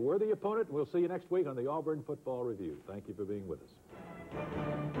be a worthy opponent. We'll see you next week on the Auburn Football Review. Thank you for being with us.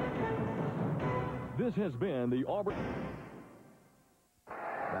 This has been the Auburn.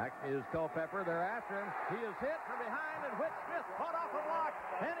 Back is Culpepper. They're after him. He is hit from behind, and Whit Smith caught off a block,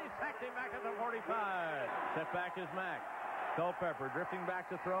 and he sacked him back at the 45. Step back is Mack. Culpepper drifting back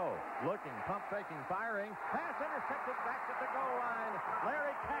to throw. Looking, pump faking, firing. Pass intercepted back at the goal line.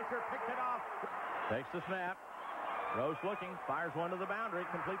 Larry Kasher picked it off. Takes the snap. Rose looking, fires one to the boundary,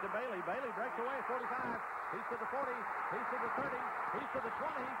 complete to Bailey. Bailey breaks away, 45. He's to the 40. He's to the 30. He's to the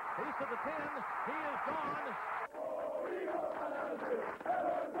 20. He's to the 10. He is gone.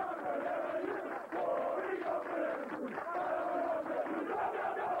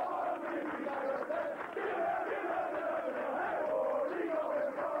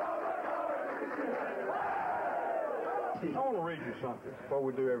 I want to read you something before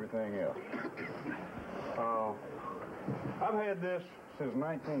we do everything else. I've had this since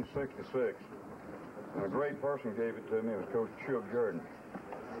 1966, and a great person gave it to me. It was Coach Chuck Jordan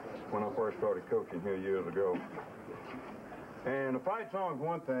when I first started coaching here years ago. And the fight song is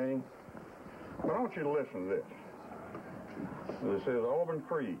one thing, but I want you to listen to this. It says Auburn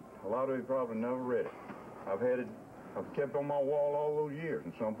Creed. A lot of you probably never read it. I've kept on my wall all those years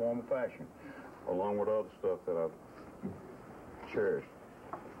in some form or fashion, along with other stuff that I've cherished.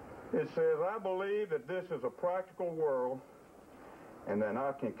 It says, I believe that this is a practical world and that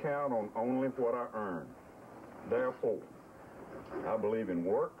I can count on only what I earn. Therefore, I believe in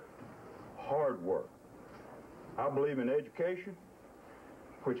work, hard work. I believe in education,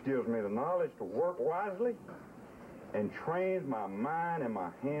 which gives me the knowledge to work wisely and trains my mind and my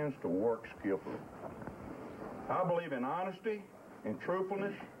hands to work skillfully. I believe in honesty and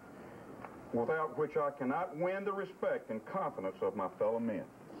truthfulness, without which I cannot win the respect and confidence of my fellow men.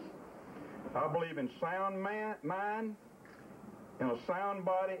 I believe in sound mind, in a sound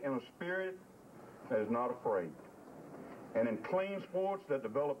body, and a spirit that is not afraid, and in clean sports that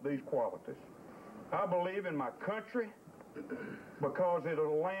develop these qualities. I believe in my country because it is a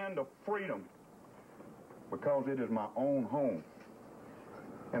land of freedom, because it is my own home,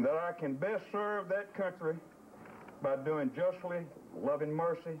 and that I can best serve that country by doing justly, loving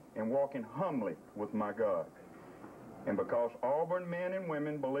mercy, and walking humbly with my God. And because Auburn men and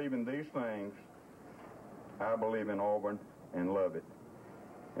women believe in these things, I believe in Auburn and love it.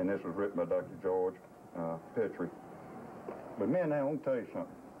 And this was written by Dr. George Petrie. But men, now, I want to tell you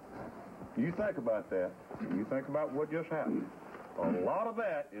something. You think about that, and you think about what just happened. A lot of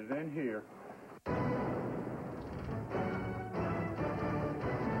that is in here.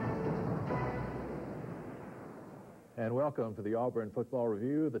 And welcome to the Auburn Football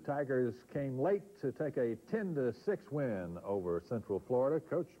Review. The Tigers came late to take a 10-6 win over Central Florida.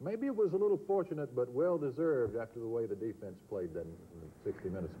 Coach, maybe it was a little fortunate, but well-deserved after the way the defense played that 60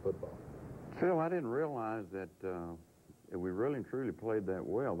 minutes of football. Phil, I didn't realize that we really and truly played that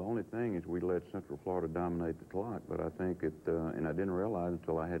well. The only thing is we let Central Florida dominate the clock, but I think and I didn't realize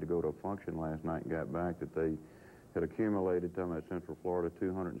until I had to go to a function last night and got back that they had accumulated, talking about Central Florida,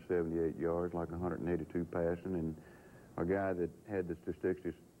 278 yards, like 182 passing, and a guy that had the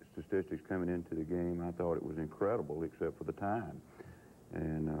statistics coming into the game, I thought it was incredible, except for the time.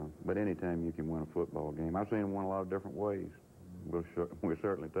 And but anytime you can win a football game, I've seen them win a lot of different ways. We'll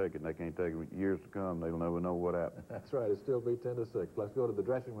certainly take it. They can't take it years to come. They'll never know what happened. That's right. It'll still be 10-6. Let's go to the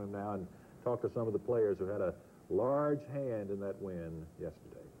dressing room now and talk to some of the players who had a large hand in that win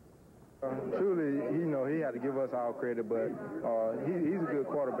yesterday. Truly, he had to give us all credit, but he's a good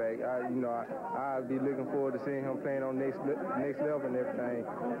quarterback. I'd be looking forward to seeing him playing on next level and everything.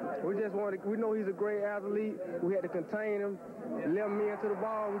 We know he's a great athlete. We had to contain him, let him into the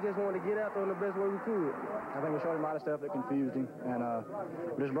ball. We just wanted to get after him the best way we could. I think we showed him a lot of stuff that confused him, and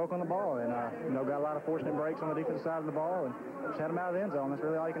we just broke on the ball, and got a lot of fortunate breaks on the defensive side of the ball, and just had him out of the end zone. That's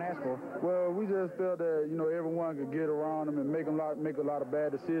really all you can ask for. Well, we just felt that everyone could get around him and make a lot of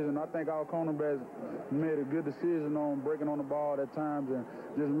bad decisions. I think our cornerbacks made a good decision on breaking on the ball at times, and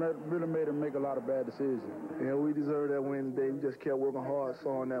just really made him make a lot of bad decisions. Yeah, we deserved that win today. We just kept working hard,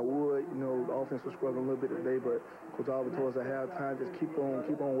 sawing that wood. The offense was struggling a little bit today, but of Coach Auburn told us at halftime, just keep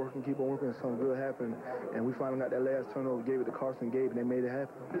on working, and something good happened. And we finally got that last turnover, gave it to Carson Gabe, and they made it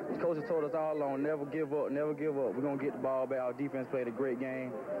happen. Coach has told us all along, never give up, never give up. We're going to get the ball back. Our defense played a great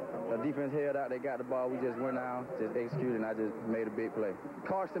game. The defense held out, they got the ball. We just went out, just executed, and I just made a big play.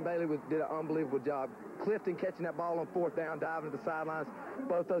 Carson Bailey did an unbelievable job. Clifton catching that ball on 4th down, diving to the sidelines.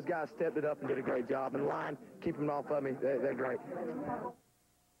 Both those guys stepped it up and did a great job. And line, keeping them off of me. They're great.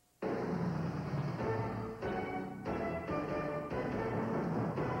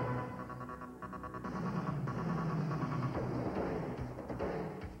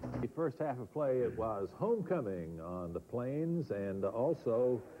 The first half of play, it was homecoming on the Plains, and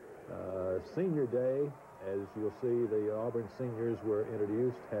also senior day. As you'll see, the Auburn seniors were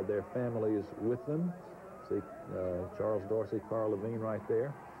introduced, had their families with them. See Charles Dorsey, Carl Levine right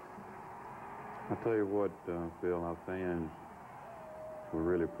there. I'll tell you what, Phil, our fans will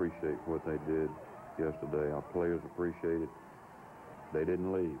really appreciate what they did yesterday. Our players appreciate it. They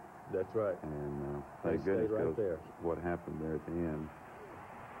didn't leave. That's right. And they thank goodness, right there. What happened there at the end.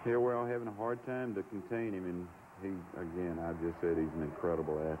 Here we're all having a hard time to contain him, and he, again, I just said he's an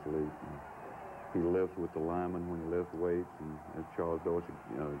incredible athlete. And he lifts with the lineman when he lifts weights, and Charles Dorsey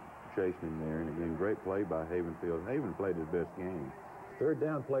chasing him there. And again, great play by Havenfield. Haven played his best game. 3rd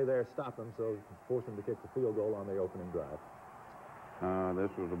down play there, stop him, so force him to kick the field goal on the opening drive. This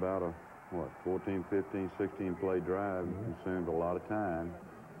was about a, 14, 15, 16 play drive. Consumed a lot of time.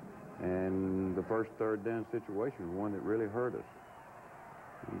 And the first 3rd down situation was one that really hurt us.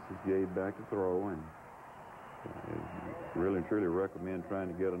 He just gave back to throw, and really and truly recommend trying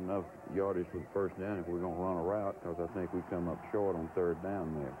to get enough yardage for the 1st down if we're going to run a route, because I think we come up short on 3rd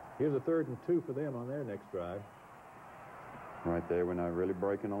down there. Here's a 3rd and 2 for them on their next drive. Right there, we're not really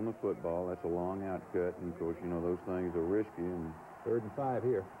breaking on the football. That's a long outcut, and of course, those things are risky. And 3rd and 5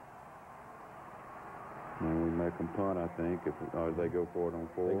 here. And we make them punt, I think, or they go for it on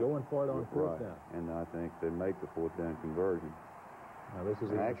 4th. They're going for it on 4th down. And I think they make the 4th down conversion. Now this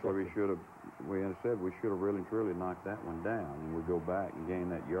is actually, we should have really and truly knocked that one down, and we go back and gain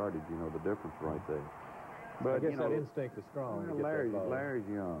that yardage. The difference right there. But I guess that instinct is strong. Larry's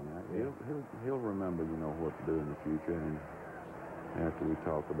young. Yeah. He'll remember, what to do in the future, and after we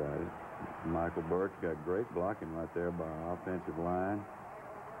talk about it. Michael Burke's got great blocking right there by our offensive line.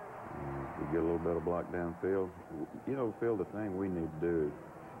 We get a little bit of block downfield. Phil, the thing we need to do is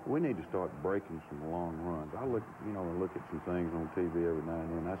we need to start breaking some long runs. I look at some things on TV every now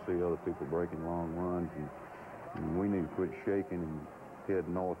and then. I see other people breaking long runs, and we need to quit shaking and head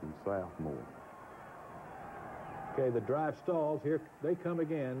north and south more. Okay, the drive stalls. Here they come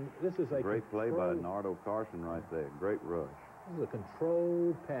again. This is a great play by Nardo Carson right there. Great rush. This is a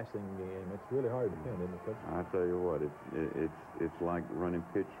controlled passing game. It's really hard to pin, isn't it, Coach? I tell you what, it's like running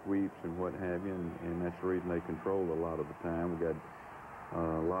pitch sweeps and what have you, and that's the reason they control a lot of the time. We got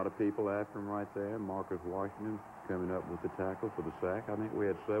a lot of people after him right there. Marcus Washington coming up with the tackle for the sack. I think we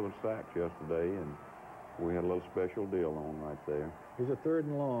had 7 sacks yesterday, and we had a little special deal on right there. Here's a 3rd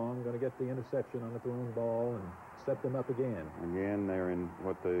and long. Going to get the interception on the thrown ball and set them up again. Again, they're in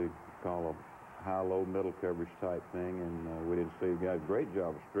what they call a high-low middle coverage type thing, and we didn't see the guy. Great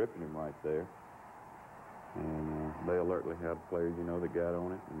job of stripping him right there. And they alertly had players, that got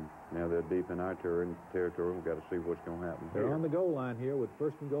on it, and now they're deep in our territory. We've got to see what's going to happen They're here. on the goal line here with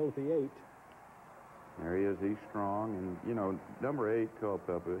 1st and goal at the 8. There he is. He's strong, and number 8,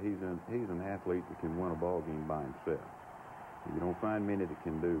 Culpepper. He's an athlete that can win a ball game by himself. You don't find many that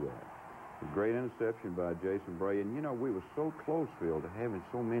can do that. A great interception by Jason Bray, and we were so close, Phil, to having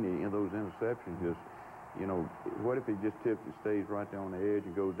so many of those interceptions. Just what if he just tips and stays right there on the edge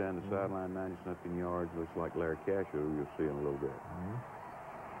and goes down the sideline 90-something yards? Looks like Larry Casher, who you'll see in a little bit.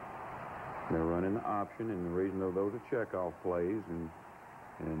 They're running the option, and the reason those are checkoff plays, and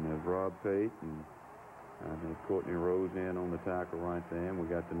there's Rob Pate, and I think Courtney Rose in on the tackle right there, and we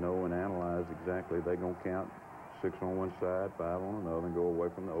got to know and analyze exactly. They're going to count 6 on one side, 5 on another, and go away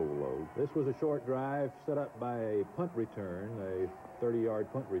from the overload. This was a short drive set up by a punt return, a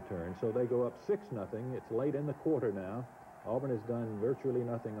 30-yard punt return. So they go up 6-0. It's late in the quarter now. Auburn has done virtually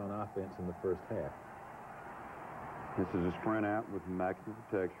nothing on offense in the first half. This is a sprint out with maximum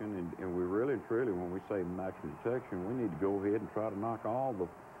protection, and we really and truly, when we say maximum protection, we need to go ahead and try to knock all the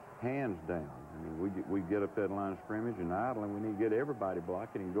hands down. I mean, we get up that line of scrimmage and idle, and we need to get everybody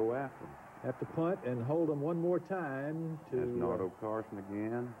blocking and go after them. Have to punt and hold them one more time to... That's Nardo Carson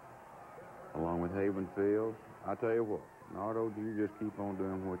again, along with Havenfield. I tell you what, Nardo, you just keep on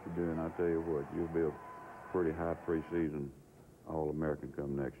doing what you're doing. I tell you what, you'll be a pretty high preseason All-American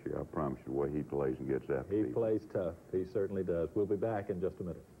come next year. I promise you, the way he plays and gets after He people. plays tough. He certainly does. We'll be back in just a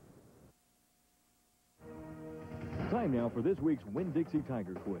minute. Time now for this week's Winn-Dixie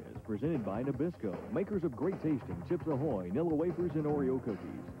Tiger Quiz, presented by Nabisco, makers of great tasting Chips Ahoy, Nilla wafers, and Oreo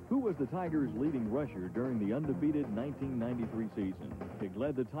cookies. Who was the Tigers' leading rusher during the undefeated 1993 season? It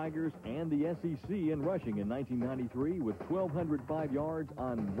led the Tigers and the SEC in rushing in 1993 with 1,205 yards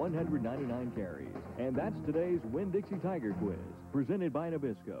on 199 carries. And that's today's Winn-Dixie Tiger Quiz, presented by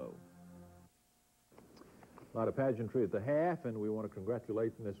Nabisco. A lot of pageantry at the half, and we want to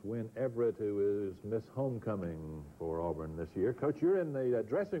congratulate Miss Wynn Everett, who is Miss Homecoming for Auburn this year. Coach, you're in the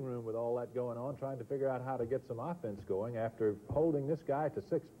dressing room with all that going on, trying to figure out how to get some offense going after holding this guy to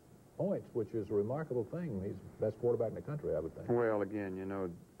 6 points, which is a remarkable thing. He's the best quarterback in the country, I would think. Well, again, you know,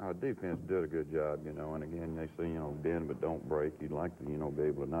 our defense did a good job, you know, and again, they say, you know, bend but don't break. You'd like to, you know, be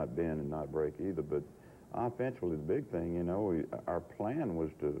able to not bend and not break either, but offensively, the big thing, you know, our plan was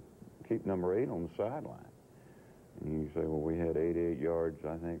to keep number 8 on the sideline. And you say, well, we had 88 yards,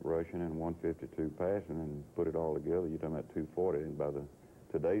 I think, rushing and 152 passing, and put it all together, you're talking about 240, and by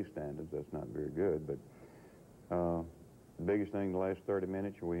today's standards, that's not very good. But the biggest thing the last 30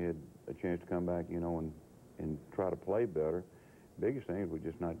 minutes, we had a chance to come back, you know, and try to play better. Biggest thing is we're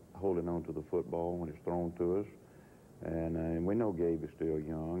just not holding on to the football when it's thrown to us. And we know Gabe is still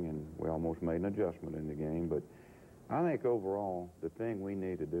young, and we almost made an adjustment in the game. But I think overall, the thing we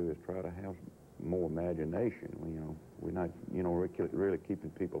need to do is try to have more imagination. We're not, you know, really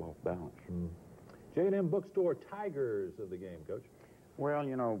keeping people off balance. J&M Bookstore Tigers of the game, Coach. Well,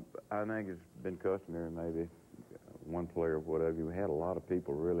 you know, I think it's been customary, maybe one player or whatever. We had a lot of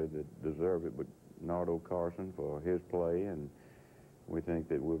people really that deserve it, but Nardo Carson for his play, and we think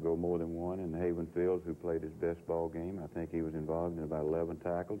that we'll go more than one. And Haven Fields, who played his best ball game, I think he was involved in about 11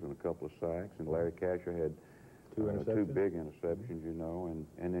 tackles and a couple of sacks. And Larry Casher had two big interceptions, you know,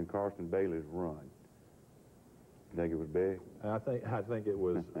 and then Carson Bailey's run. You think it was big? I think it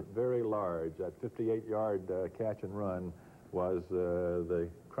was very large. That 58-yard catch and run was the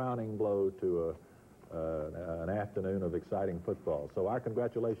crowning blow to an afternoon of exciting football. So our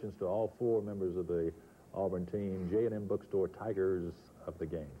congratulations to all 4 members of the Auburn team, J&M Bookstore Tigers of the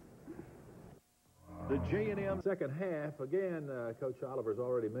game. The J&M second half, again, Coach Oliver's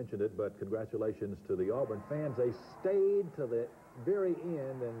already mentioned it, but congratulations to the Auburn fans. They stayed to the very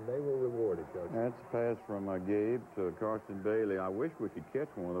end, and they were rewarded, Coach. That's a pass from Gabe to Carson Bailey. I wish we could catch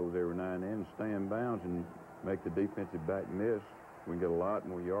one of those every now and then and stay in bounds and make the defensive back miss. We can get a lot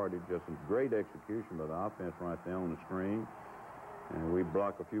more yardage. Just some great execution by the offense right there on the screen. And we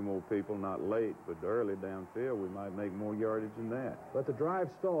block a few more people, not late, but early downfield, we might make more yardage than that. But the drive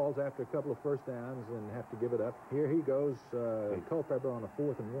stalls after a couple of first downs and have to give it up. Here he goes, Culpepper on a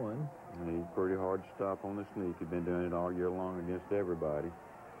 4th and 1. And he's pretty hard to stop on the sneak. He's been doing it all year long against everybody.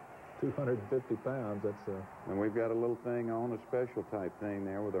 250 pounds, that's And we've got a little thing on, a special type thing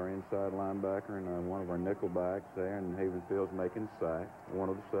there with our inside linebacker and one of our nickel backs there, and Haven Fields making a sack, one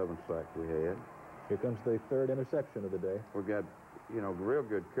of the 7 sacks we had. Here comes the 3rd interception of the day. We've got, you know, real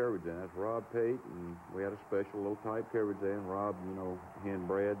good coverage in. That's Rob Pate, and we had a special little tight coverage there, and Rob, you know, he and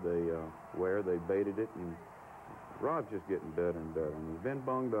Brad, they baited it, and Rob's just getting better and better. And he's been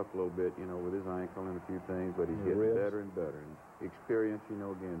bunged up a little bit, you know, with his ankle and a few things, but he's getting better and better. And experience, you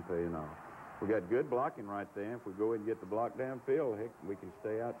know, again, paying off. We got good blocking right there. If we go ahead and get the block downfield, heck, we can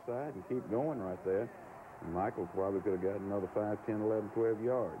stay outside and keep going right there. And Michael probably could have gotten another 5, 10, 11, 12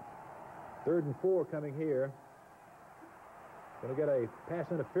 yards. 3rd and 4 coming here. Going to get a pass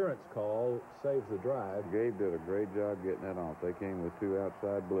interference call, saves the drive. Gabe did a great job getting that off. They came with 2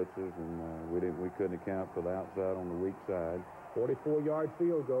 outside blitzes, and we couldn't account for the outside on the weak side. 44-yard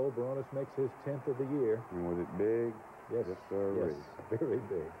field goal. Baronis makes his 10th of the year. And was it big? Yes, yes, very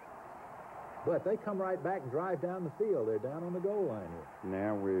big. But they come right back and drive down the field. They're down on the goal line here.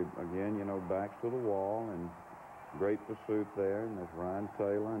 Now we again, you know, backs to the wall, and great pursuit there. And there's Ryan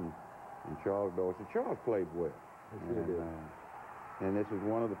Taylor and Charles Dorsey. Charles played well. And this is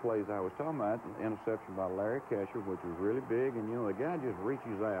one of the plays I was talking about, the interception by Larry Casher, which was really big. And, you know, the guy just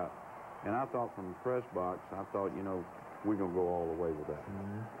reaches out. And I thought from the press box, you know, we're going to go all the way with that.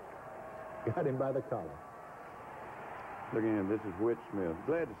 Got him by the collar. Again, this is Whit Smith.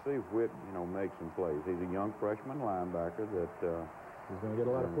 Glad to see Whit, you know, make some plays. He's a young freshman linebacker that... he's going to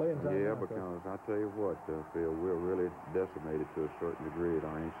get a lot of playing time. Yeah, because I tell you what, Phil, we're really decimated to a certain degree at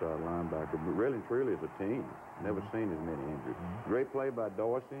our inside linebacker. But really and truly as a team, never seen as many injuries. Great play by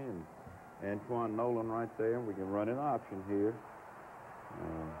Dorsey and Antoine Nolan right there. We can run an option here.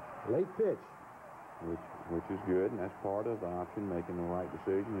 Late pitch. Which is good, and that's part of the option, making the right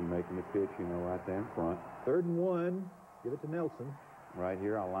decision and making the pitch, you know, right there in front. 3rd and 1. Give it to Nelson. Right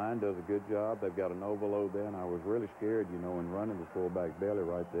here, our line does a good job. They've got an overload there, and I was really scared, you know, in running the fullback belly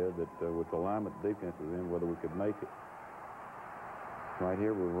right there, that with the alignment the defense was in, whether we could make it. Right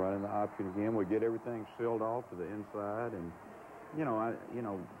here, we're running the option again. We get everything sealed off to the inside, and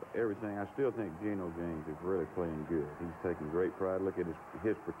everything. I still think Geno James is really playing good. He's taking great pride. Look at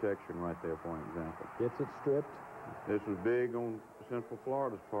his protection right there, for an example. Gets it stripped. This was big on Central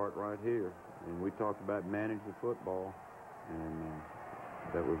Florida's part right here, and we talked about managing the football, and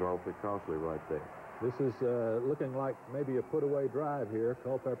that was awfully costly right there. This is looking like maybe a put-away drive here.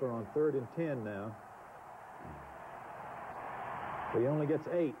 Culpepper on 3rd and 10 now. He only gets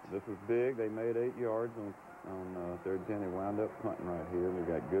 8. This was big. They made 8 yards on 3rd and 10. They wound up punting right here.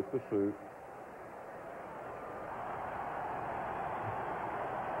 They got good pursuit.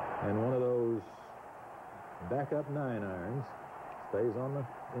 And one of those backup 9-irons stays on the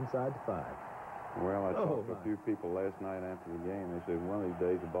inside to 5. Well, I talked to a few people last night after the game. They said one of these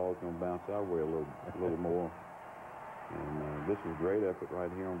days the ball's going to bounce our way a little more. And this is a great effort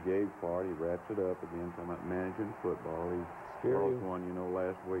right here on Gabe's part. He wraps it up again, talking about managing football. He lost one,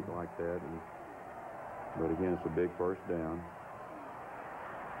 last week like that. But again, it's a big first down.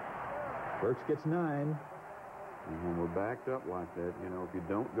 Burks gets 9. And when we're backed up like that, if you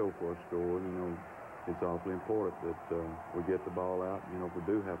don't go for a score, it's awfully important that we get the ball out, if we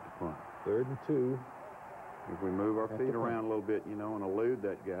do have to punt. 3rd and 2. If we move our feet around a little bit, and elude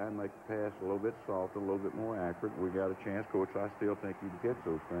that guy and make the pass a little bit softer, a little bit more accurate, we got a chance. Coach, I still think you can catch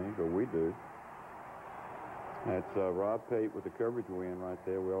those things, or we do. That's Rob Pate with the coverage win right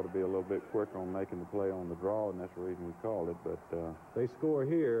there. We ought to be a little bit quicker on making the play on the draw, and that's the reason we called it. But they score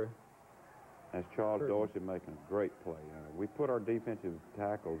here. That's Charles Dorsey making a great play. We put our defensive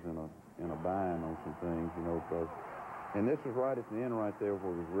tackles in a bind on some things, because. And this was right at the end right there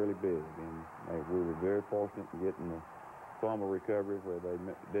where it was really big. And we were very fortunate in getting the fumble recovery where they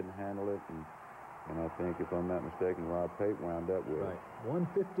didn't handle it. And I think, if I'm not mistaken, Rob Pate wound up with it.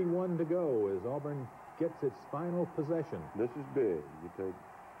 1:51 to go as Auburn gets its final possession. This is big. You take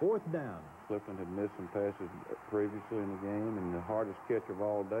 4th down. Clifton had missed some passes previously in the game, and the hardest catch of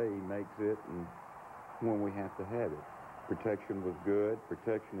all day, he makes it, and when we have to have it. Protection was good.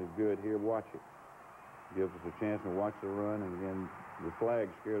 Protection is good here. Watch it. Gives us a chance to watch the run, and again, the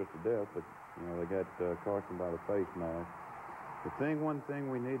flag scared us to death, but, they got Carson by the face mask. One thing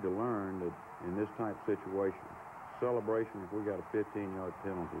we need to learn that in this type of situation, celebration, if we got a 15-yard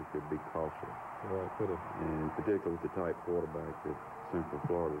penalty, could be costly. Well, it could have. And particularly with the type quarterback that Central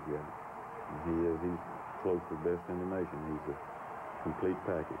Florida's got. And he's close to the best in the nation. He's a complete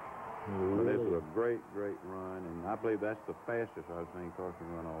package. But this was a great, great run, and I believe that's the fastest I've seen Carson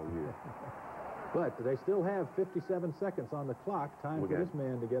run all year. But they still have 57 seconds on the clock. Time for this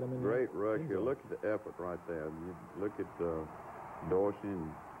man to get him in. Great rush here. Look at the effort right there. You look at Dorsey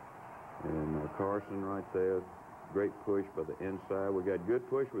and Carson right there. Great push by the inside. We got good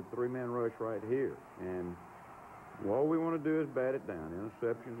push with 3-man rush right here. And all we want to do is bat it down.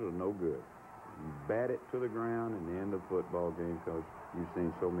 Interceptions are no good. You bat it to the ground in the end of the football game because you've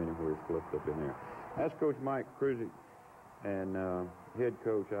seen so many where it's flipped up in there. That's Coach Mike Kruzik. And head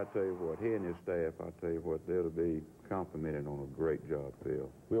coach, I tell you what, he and his staff, I tell you what, they'll be complimented on a great job, Phil.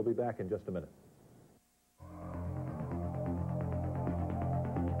 We'll be back in just a minute.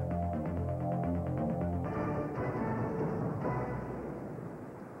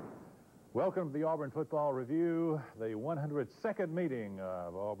 Welcome to the Auburn Football Review, the 102nd meeting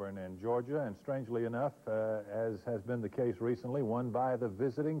of Auburn and Georgia, and strangely enough, as has been the case recently, won by the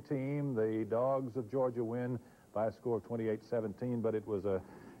visiting team. The Dogs of Georgia win by a score of 28-17, but it was a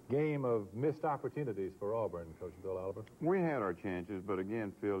game of missed opportunities for Auburn, Coach Bill Oliver. We had our chances, but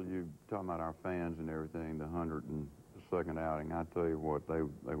again, Phil, you talking about our fans and everything, the 102nd outing, I tell you what,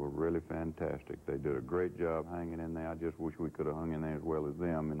 they were really fantastic. They did a great job hanging in there. I just wish we could have hung in there as well as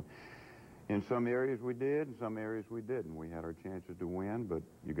them. And in some areas we did, in some areas we didn't. We had our chances to win, but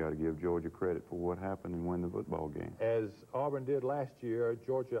you got to give Georgia credit for what happened and win the football game. As Auburn did last year,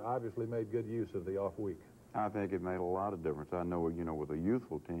 Georgia obviously made good use of the off week. I think it made a lot of difference. I know, with a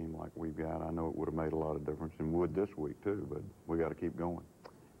youthful team like we've got, I know it would have made a lot of difference and would this week, too, but we got to keep going.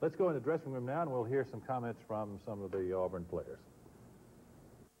 Let's go in the dressing room now, and we'll hear some comments from some of the Auburn players.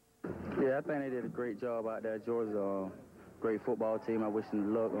 Yeah, I think they did a great job out there. Georgia, great football team. I wish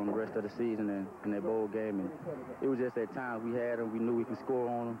them luck on the rest of the season and in that bowl game. And it was just at times we had them, we knew we could score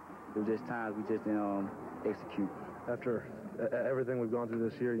on them. It was just times we just didn't execute. After everything we've gone through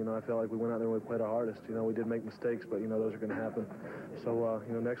this year, I felt like we went out there and we played our hardest. We did make mistakes, but, those are going to happen. So,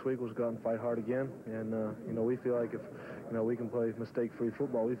 next week we'll go out and fight hard again. And, we feel like if, we can play mistake-free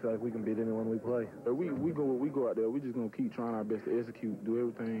football, we feel like we can beat anyone we play. We go out there, we're just going to keep trying our best to execute, do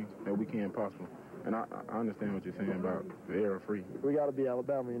everything that we can possible. And I understand what you're saying about the error-free. We got to be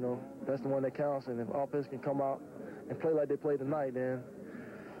Alabama, That's the one that counts. And if offense can come out and play like they played tonight, then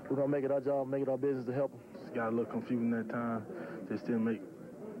we're going to make it our job, make it our business to help them. Just got a little confusing that time. They still make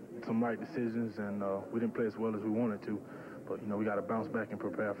some right decisions, and we didn't play as well as we wanted to. But, you know, we got to bounce back and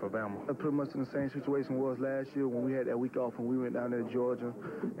prepare for Bama. Pretty much in the same situation was last year when we had that week off and we went down there to Georgia,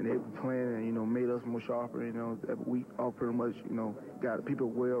 and they were playing and, you know, made us more sharper. You know, that week off pretty much, you know, got people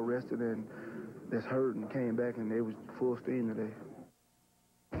well rested and that's hurt and came back, and they was full steam today.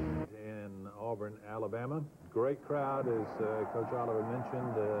 In Auburn, Alabama. Great crowd, as Coach Oliver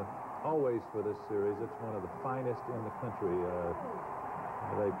mentioned, always for this series. It's one of the finest in the country.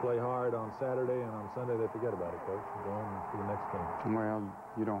 They play hard on Saturday, and on Sunday they forget about it, Coach, going to the next game. Well,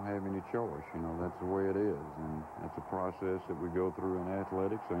 you don't have any choice. You know, that's the way it is, and that's a process that we go through in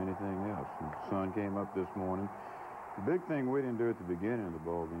athletics or anything else. And the sun came up this morning. The big thing we didn't do at the beginning of the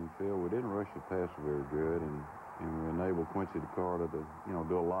ball game, Phil, we didn't rush the passer very good, and we enabled Quincy DeCarter to, you know,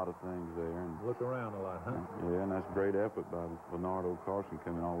 do a lot of things there. And look around a lot, huh? Yeah, and that's a great effort by Leonardo Carson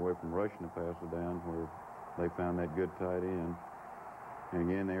coming all the way from rushing the passer down where they found that good tight end. And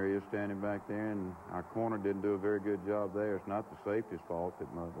again, there he is standing back there, and our corner didn't do a very good job there. It's not the safety's fault. It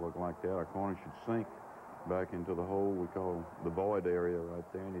might look like that. Our corner should sink back into the hole we call the void area right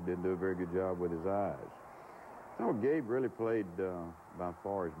there, and he didn't do a very good job with his eyes. So Gabe really played by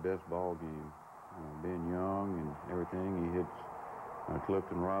far his best ball game. Being young and everything, he hits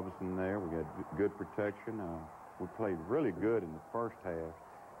Clifton Robinson there. We got good protection. We played really good in the first half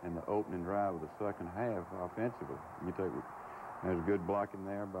and the opening drive of the second half offensively. There's good blocking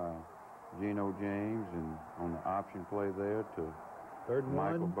there by Geno James, and on the option play there to third and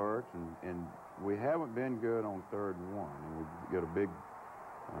Michael one. Burks, and we haven't been good on 3rd and 1. And we get a big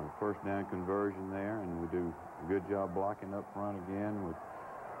first down conversion there, and we do a good job blocking up front again with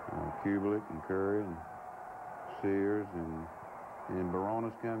Kublik and Curry and Sears, and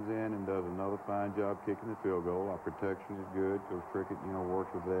Baronis comes in and does another fine job kicking the field goal. Our protection is good. Coach Trickett, you know,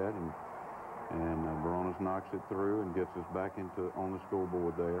 works with that, and Baronis knocks it through and gets us back on the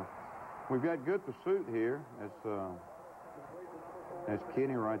scoreboard there. We've got good pursuit here. That's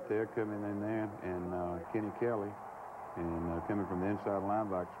Kenny right there coming in there, and Kenny Kelly, and coming from the inside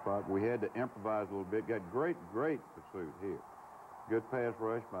linebacker spot. We had to improvise a little bit. Got great pursuit here. Good pass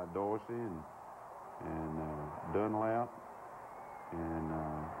rush by Dorsey and Dunlap and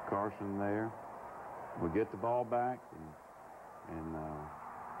Carson there. We get the ball back, and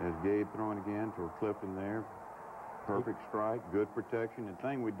there's Gabe throwing again to Clifton there. Perfect strike, good protection. And the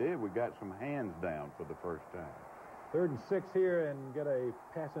thing we did, we got some hands down for the first time. 3rd and 6 here, and get a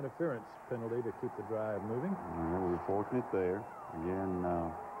pass interference penalty to keep the drive moving. Yeah, we were fortunate there. Again,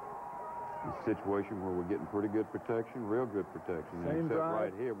 a situation where we're getting pretty good protection, real good protection. Same except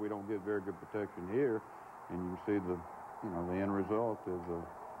drive. right here, we don't get very good protection here, and you see the end result is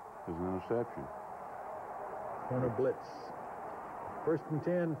an interception. Corner blitz. 1st and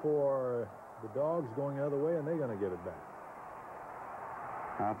 10 for the Dogs, going the other way, and they're going to give it back.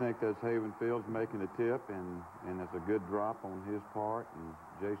 I think that's Haven Fields making a tip, and it's a good drop on his part, and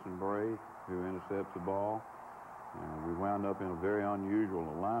Jason Bray, who intercepts the ball. We wound up in a very unusual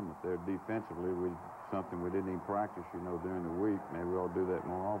alignment there defensively. Something we didn't even practice, during the week. Maybe we ought to do that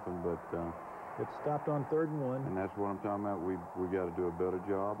more often, but it stopped on 3rd and 1. And that's what I'm talking about. We got to do a better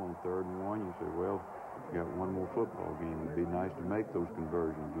job on 3rd and 1. You say, well, you got one more football game. It'd be nice to make those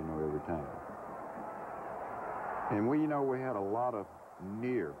conversions, every time. And we had a lot of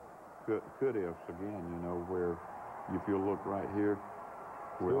near could-ifs again, where if you look right here,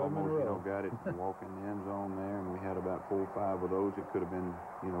 we almost, got it and walk in the end zone there, and we had about 4 or 5 of those. It could have been,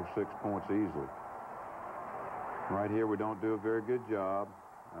 6 points easily. Right here, we don't do a very good job.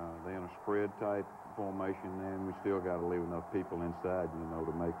 They're in a spread-type formation, and we still got to leave enough people inside,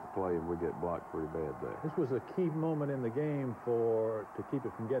 to make the play, and we get blocked pretty bad there. This was a key moment in the game to keep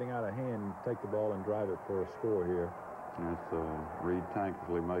it from getting out of hand, take the ball and drive it for a score here. And that's Reed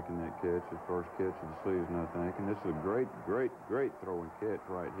Tankersley making that catch, his first catch of the season, I think. And this is a great throwing catch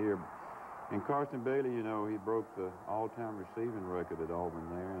right here. And Carson Bailey, he broke the all-time receiving record at Auburn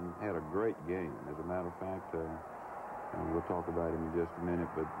there and had a great game. As a matter of fact, we'll talk about him in just a minute,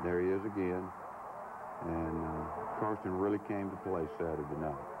 but there he is again. And Carson really came to play Saturday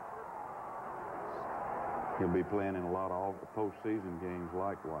night. He'll be playing in a lot of postseason games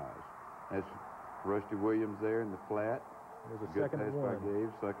likewise. That's Rusty Williams there in the flat. There's a second and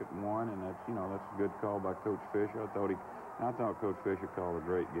 1. Second and 1, and that's a good call by Coach Fisher. I thought Coach Fisher called a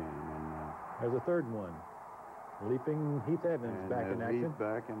great game. And there's a 3rd and 1. Leaping Heath Evans back in action. Heath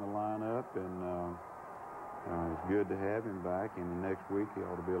back in the lineup, and it's good to have him back. And the next week he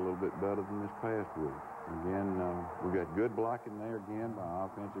ought to be a little bit better than this past week. Again, we got good blocking there again by our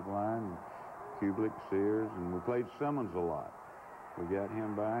offensive line. Kublik, Sears, and we played Simmons a lot. We got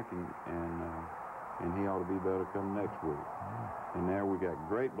him back, and he ought to be better come next week. And there we got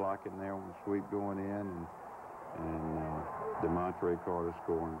great blocking there on the sweep going in, and DeMontre Carter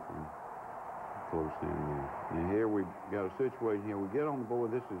scoring from close in there. And here we got a situation here. We get on the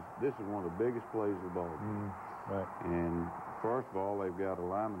board. This is one of the biggest plays of the ball game. Right. And first of all, they've got a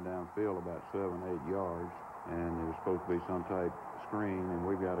lineman downfield about 7-8 yards, and there's supposed to be some type screen, and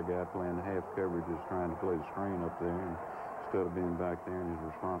we've got a guy playing the half coverage that's trying to play the screen up there, and instead of being back there and his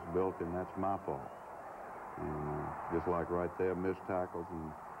responsibility, and that's my fault. And just like right there, missed tackles and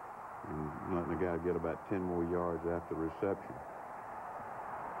letting the guy get about 10 more yards after the reception.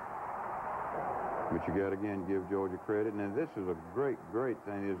 But you got to, again, give Georgia credit. And this is a great, great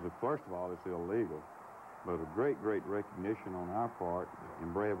thing. Is that first of all, it's illegal, but a great, great recognition on our part.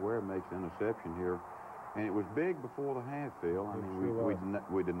 And Brad Ware makes an interception here. And it was big before the half, Phil. I mean,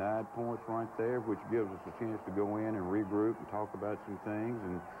 we denied points right there, which gives us a chance to go in and regroup and talk about some things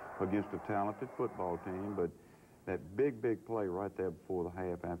and against a talented football team. But that big, big play right there before the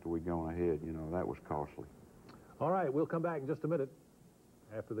half after we'd gone ahead, you know, that was costly. All right, we'll come back in just a minute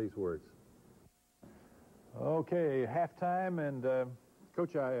after these words. Okay, halftime, and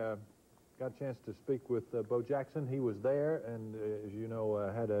Coach, I got a chance to speak with Bo Jackson. He was there, and as you know,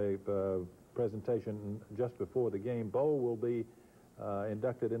 had a presentation just before the game. Bo will be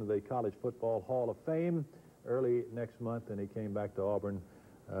inducted into the College Football Hall of Fame early next month, and he came back to Auburn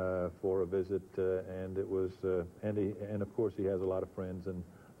for a visit, and it was and of course he has a lot of friends, and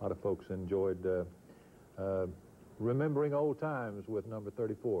a lot of folks enjoyed remembering old times with number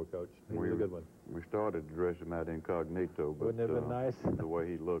 34, Coach. He was a good one. We started to dress him out incognito, but wouldn't it have been nice? The way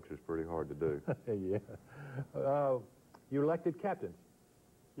he looks is pretty hard to do. Yeah. You elected captains.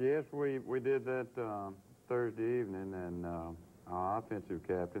 Yes, we did that Thursday evening, and our offensive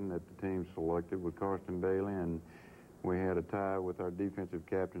captain that the team selected was Karsten Bailey, and we had a tie with our defensive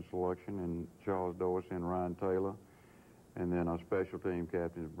captain selection and Charles Dorsey and Ryan Taylor, and then our special team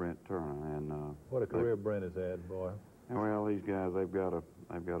captain is Brent Turner. And what a career Brent has had, boy. Well, these guys, they've got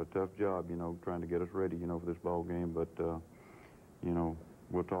a tough job, you know, trying to get us ready, you know, for this ball game. But you know,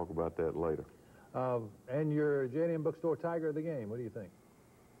 we'll talk about that later. And your J&M Bookstore Tiger of the game. What do you think?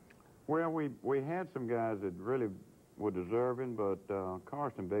 Well, we had some guys that really were deserving, but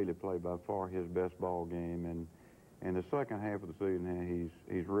Karsten Bailey played by far his best ball game, and in the second half of the season,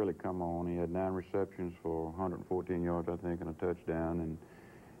 he's really come on. He had 9 receptions for 114 yards, I think, and a touchdown,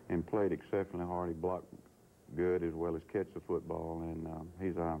 and played exceptionally hard. He blocked good as well as catch the football, and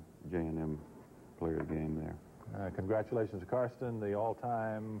he's our J&M player of the game there. Congratulations to Karsten, the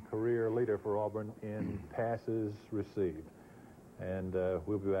all-time career leader for Auburn in passes received. And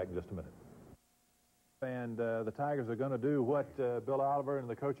we'll be back in just a minute. And the Tigers are going to do what Bill Oliver and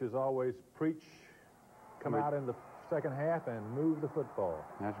the coaches always preach, come out in the second half and move the football.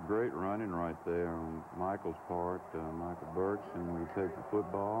 That's great running right there on Michael's part, Michael Burks, and we take the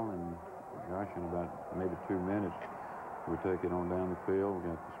football, and gosh, in about maybe 2 minutes, we take it on down the field. We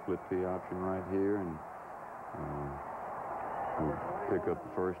got the split T option right here, and we pick up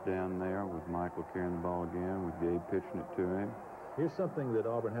the first down there with Michael carrying the ball again, with Gabe pitching it to him. Here's something that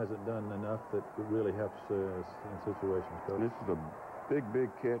Auburn hasn't done enough that really helps in situations, Coach. This is a big, big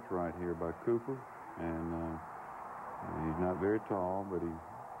catch right here by Cooper, and he's not very tall, but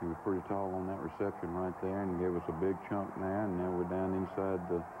he was pretty tall on that reception right there, and gave us a big chunk there, and now we're down inside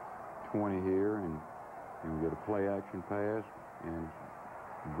the 20 here, and we get a play-action pass, and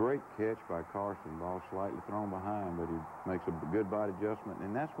great catch by Karsten. Ball slightly thrown behind, but he makes a good body adjustment,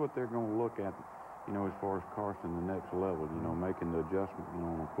 and that's what they're going to look at, you know, as far as Karsten, the next level, you know, making the adjustment, you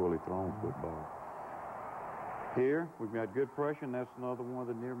know, on a poorly thrown football. Here, we've got good pressure, and that's another one of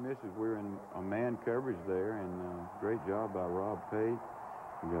the near misses. We're in a man coverage there, and great job by Rob Pate.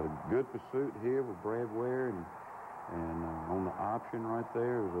 We got a good pursuit here with Brad Ware, and on the option right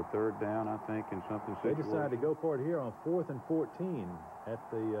there, it was a third down, I think, in something situation. They decided to go for it here on 4th and 14 at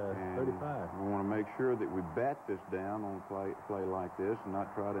the 35. We want to make sure that we bat this down on a play like this and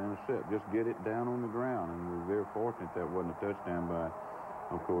not try to intercept. Just get it down on the ground, and we're very fortunate that wasn't a touchdown by,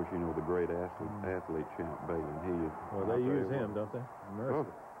 of course, you know, the great athlete Champ Bailey. Well, they use him, don't they? Oh,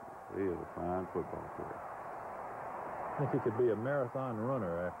 he is a fine football player. I think he could be a marathon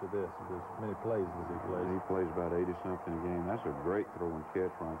runner after this, as many plays as he plays. He plays about 80-something a game. That's a great throw and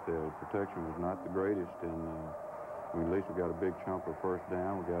catch right there. The protection was not the greatest, and at least we got a big chunk of first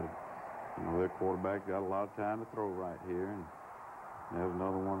down. We got, you know, their quarterback got a lot of time to throw right here, and there's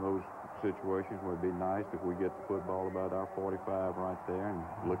another one of those situations where it'd be nice if we get the football about our 45 right there and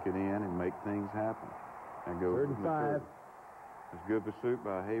look it in and make things happen. That goes 3rd and 5. It's good pursuit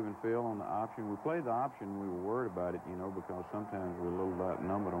by Havenfield on the option. We played the option. We were worried about it, you know, because sometimes we're a little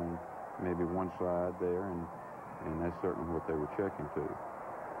outnumbered on maybe one side there, and that's certainly what they were checking to.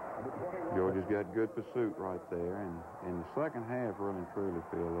 Georgia's got good pursuit right there, and in the second half, really and truly,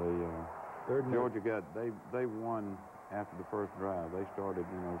 Phil, they won after the first drive. They started,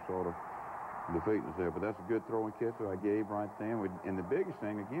 you know, sort of defeating us there, but that's a good throwing catch that I gave right there. And the biggest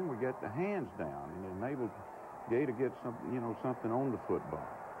thing, again, we got the hands down, and it enabled Gay to get something, you know, something on the football.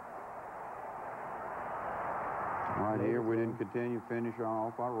 Right here, we didn't finish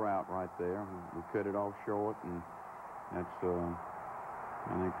off our route right there. We cut it off short, and that's,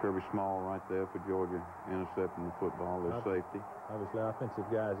 I think Kirby Small right there for Georgia intercepting the football. Their safety. Obviously, offensive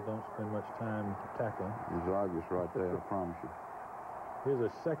guys don't spend much time tackling. It's obvious right there, I promise you. Here's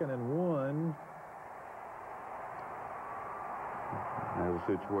a 2nd and 1. There's a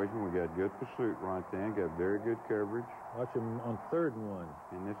situation. We got good pursuit right there. Got very good coverage. Watch him on 3rd and 1.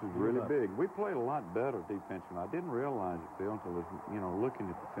 And this is really big. We played a lot better defensively. I didn't realize it, Phil, until I was, you know,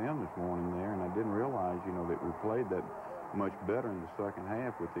 looking at the film this morning there, and I didn't realize, you know, that we played that much better in the second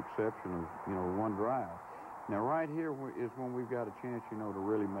half, with the exception of, you know, one drive. Now, right here is when we've got a chance, you know, to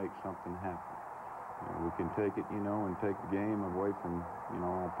really make something happen. You know, we can take it, you know, and take the game away from, you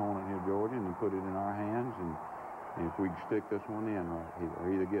know, our opponent here, Georgia, and then put it in our hands, and if we can stick this one in right here,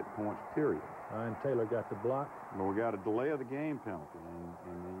 or either get points, period. Ryan Taylor got the block. But we got a delay of the game penalty,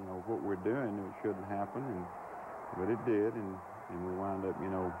 and you know, what we're doing, it shouldn't happen, but it did, and we wound up,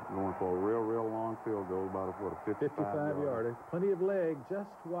 you know, going for a real long field goal, about a 55-yarder. Plenty of leg, just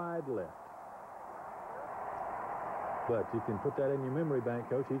wide left. But you can put that in your memory bank,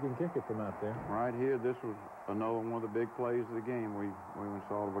 Coach. You can kick it from out there. Right here, this was another one of the big plays of the game. We went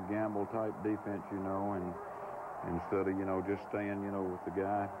sort of a gamble-type defense, you know, and instead of, you know, just staying, you know, with the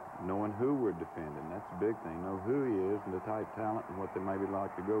guy, knowing who we're defending. That's the big thing. Know who he is and the type of talent and what they maybe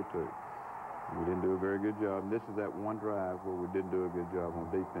like to go to. We didn't do a very good job. And this is that one drive where we didn't do a good job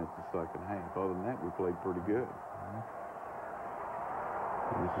on defense the second half. Other than that, we played pretty good.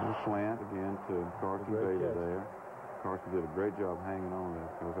 And this is a slant again to Carson Bailey there. Carson did a great job hanging on there,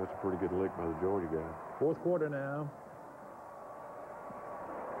 because that's a pretty good lick by the Georgia guy. 4th quarter now.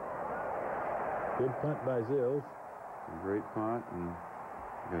 Good punt by Zills. A great punt, and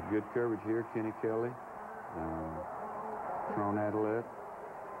got good coverage here. Kenny Kelly, Tron Adelet,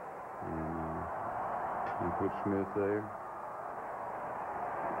 and put Smith there.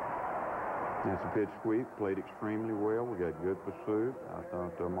 That's a pitch sweep. Played extremely well. We got good pursuit. I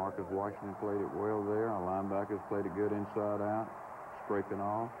thought Marcus Washington played it well there. Our linebackers played it good inside out, scraping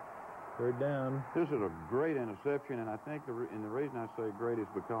off. 3rd down. This is a great interception, and I think the reason I say great is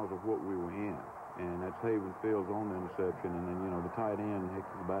because of what we were in. And that's Havenfield's on the interception. And then, you know, the tight end, Hicks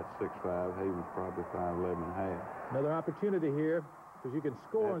is about 6'5". Haven's probably 5'11 and a half. Another opportunity here, because you can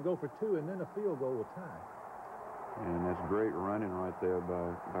score and go for 2, and then a field goal will tie. And that's great running right there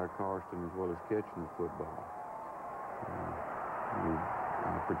by Karsten, as well as catching the football.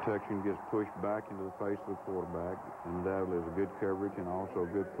 Protection gets pushed back into the face of the quarterback. Undoubtedly, is a good coverage and also a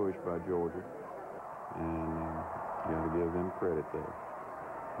good push by Georgia. And you got to give them credit there.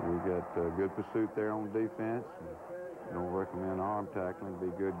 We got good pursuit there on defense. Don't recommend arm tackling.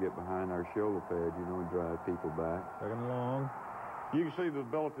 Be good, get behind our shoulder pads, you know, and drive people back. 2nd and long. You can see the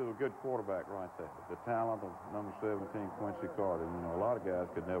ability of a good quarterback right there. The talent of number 17, Quincy Carter. You know, a lot of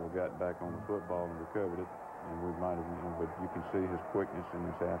guys could never got back on the football and recovered it, and we might have, you know, but you can see his quickness and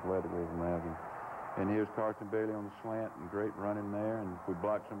his athleticism there. And here's Carson Bailey on the slant, and great running there. And if we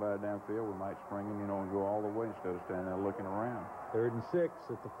block somebody downfield, we might spring him, you know, and go all the way instead of standing there looking around. 3rd and 6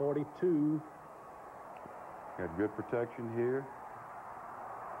 at the 42. Got good protection here.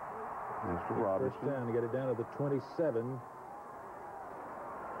 Mr. Robertson. First down to get it down to the 27.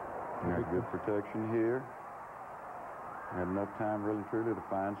 Got good protection here. Had enough time, really truly, to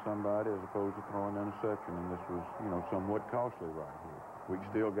find somebody as opposed to throwing an interception. And this was, you know, somewhat costly right here. We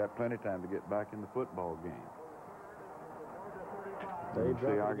still got plenty of time to get back in the football game. They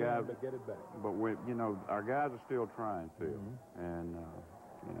see our guys, but get it back. But we, you know, our guys are still trying to, and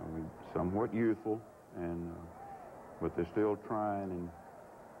you know, we're somewhat youthful, and but they're still trying. And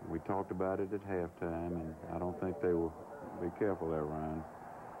we talked about it at halftime, and I don't think they will be careful there, Ryan.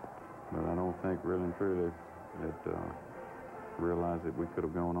 But I don't think really and truly that realized that we could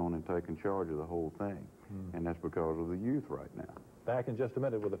have gone on and taken charge of the whole thing. And that's because of the youth right now. Back in just a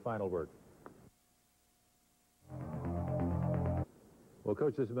minute with the final word. Well,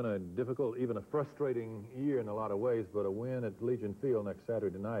 Coach, this has been a difficult, even a frustrating year in a lot of ways, but a win at Legion Field next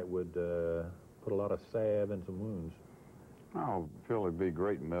Saturday night would put a lot of salve in some wounds. Oh, Phil, it'd be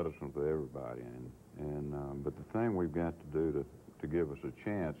great medicine for everybody. But the thing we've got to do to give us a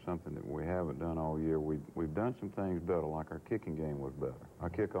chance, something that we haven't done all year. We've done some things better, like our kicking game was better. Our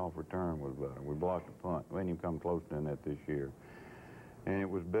kickoff return was better. We blocked a punt. We didn't even come close to doing that this year. And it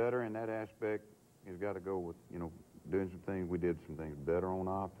was better in that aspect. It's got to go with, you know, doing some things. We did some things better on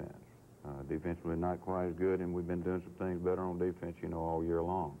offense. Defensively not quite as good, and we've been doing some things better on defense, you know, all year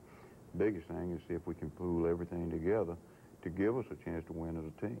long. Biggest thing is see if we can pool everything together to give us a chance to win as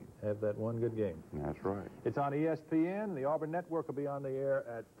a team. Have that one good game. That's right. It's on ESPN. The Auburn Network will be on the air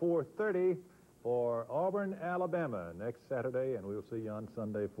at 4:30 for Auburn, Alabama next Saturday, and we'll see you on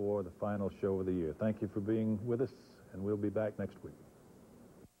Sunday for the final show of the year. Thank you for being with us, and we'll be back next week.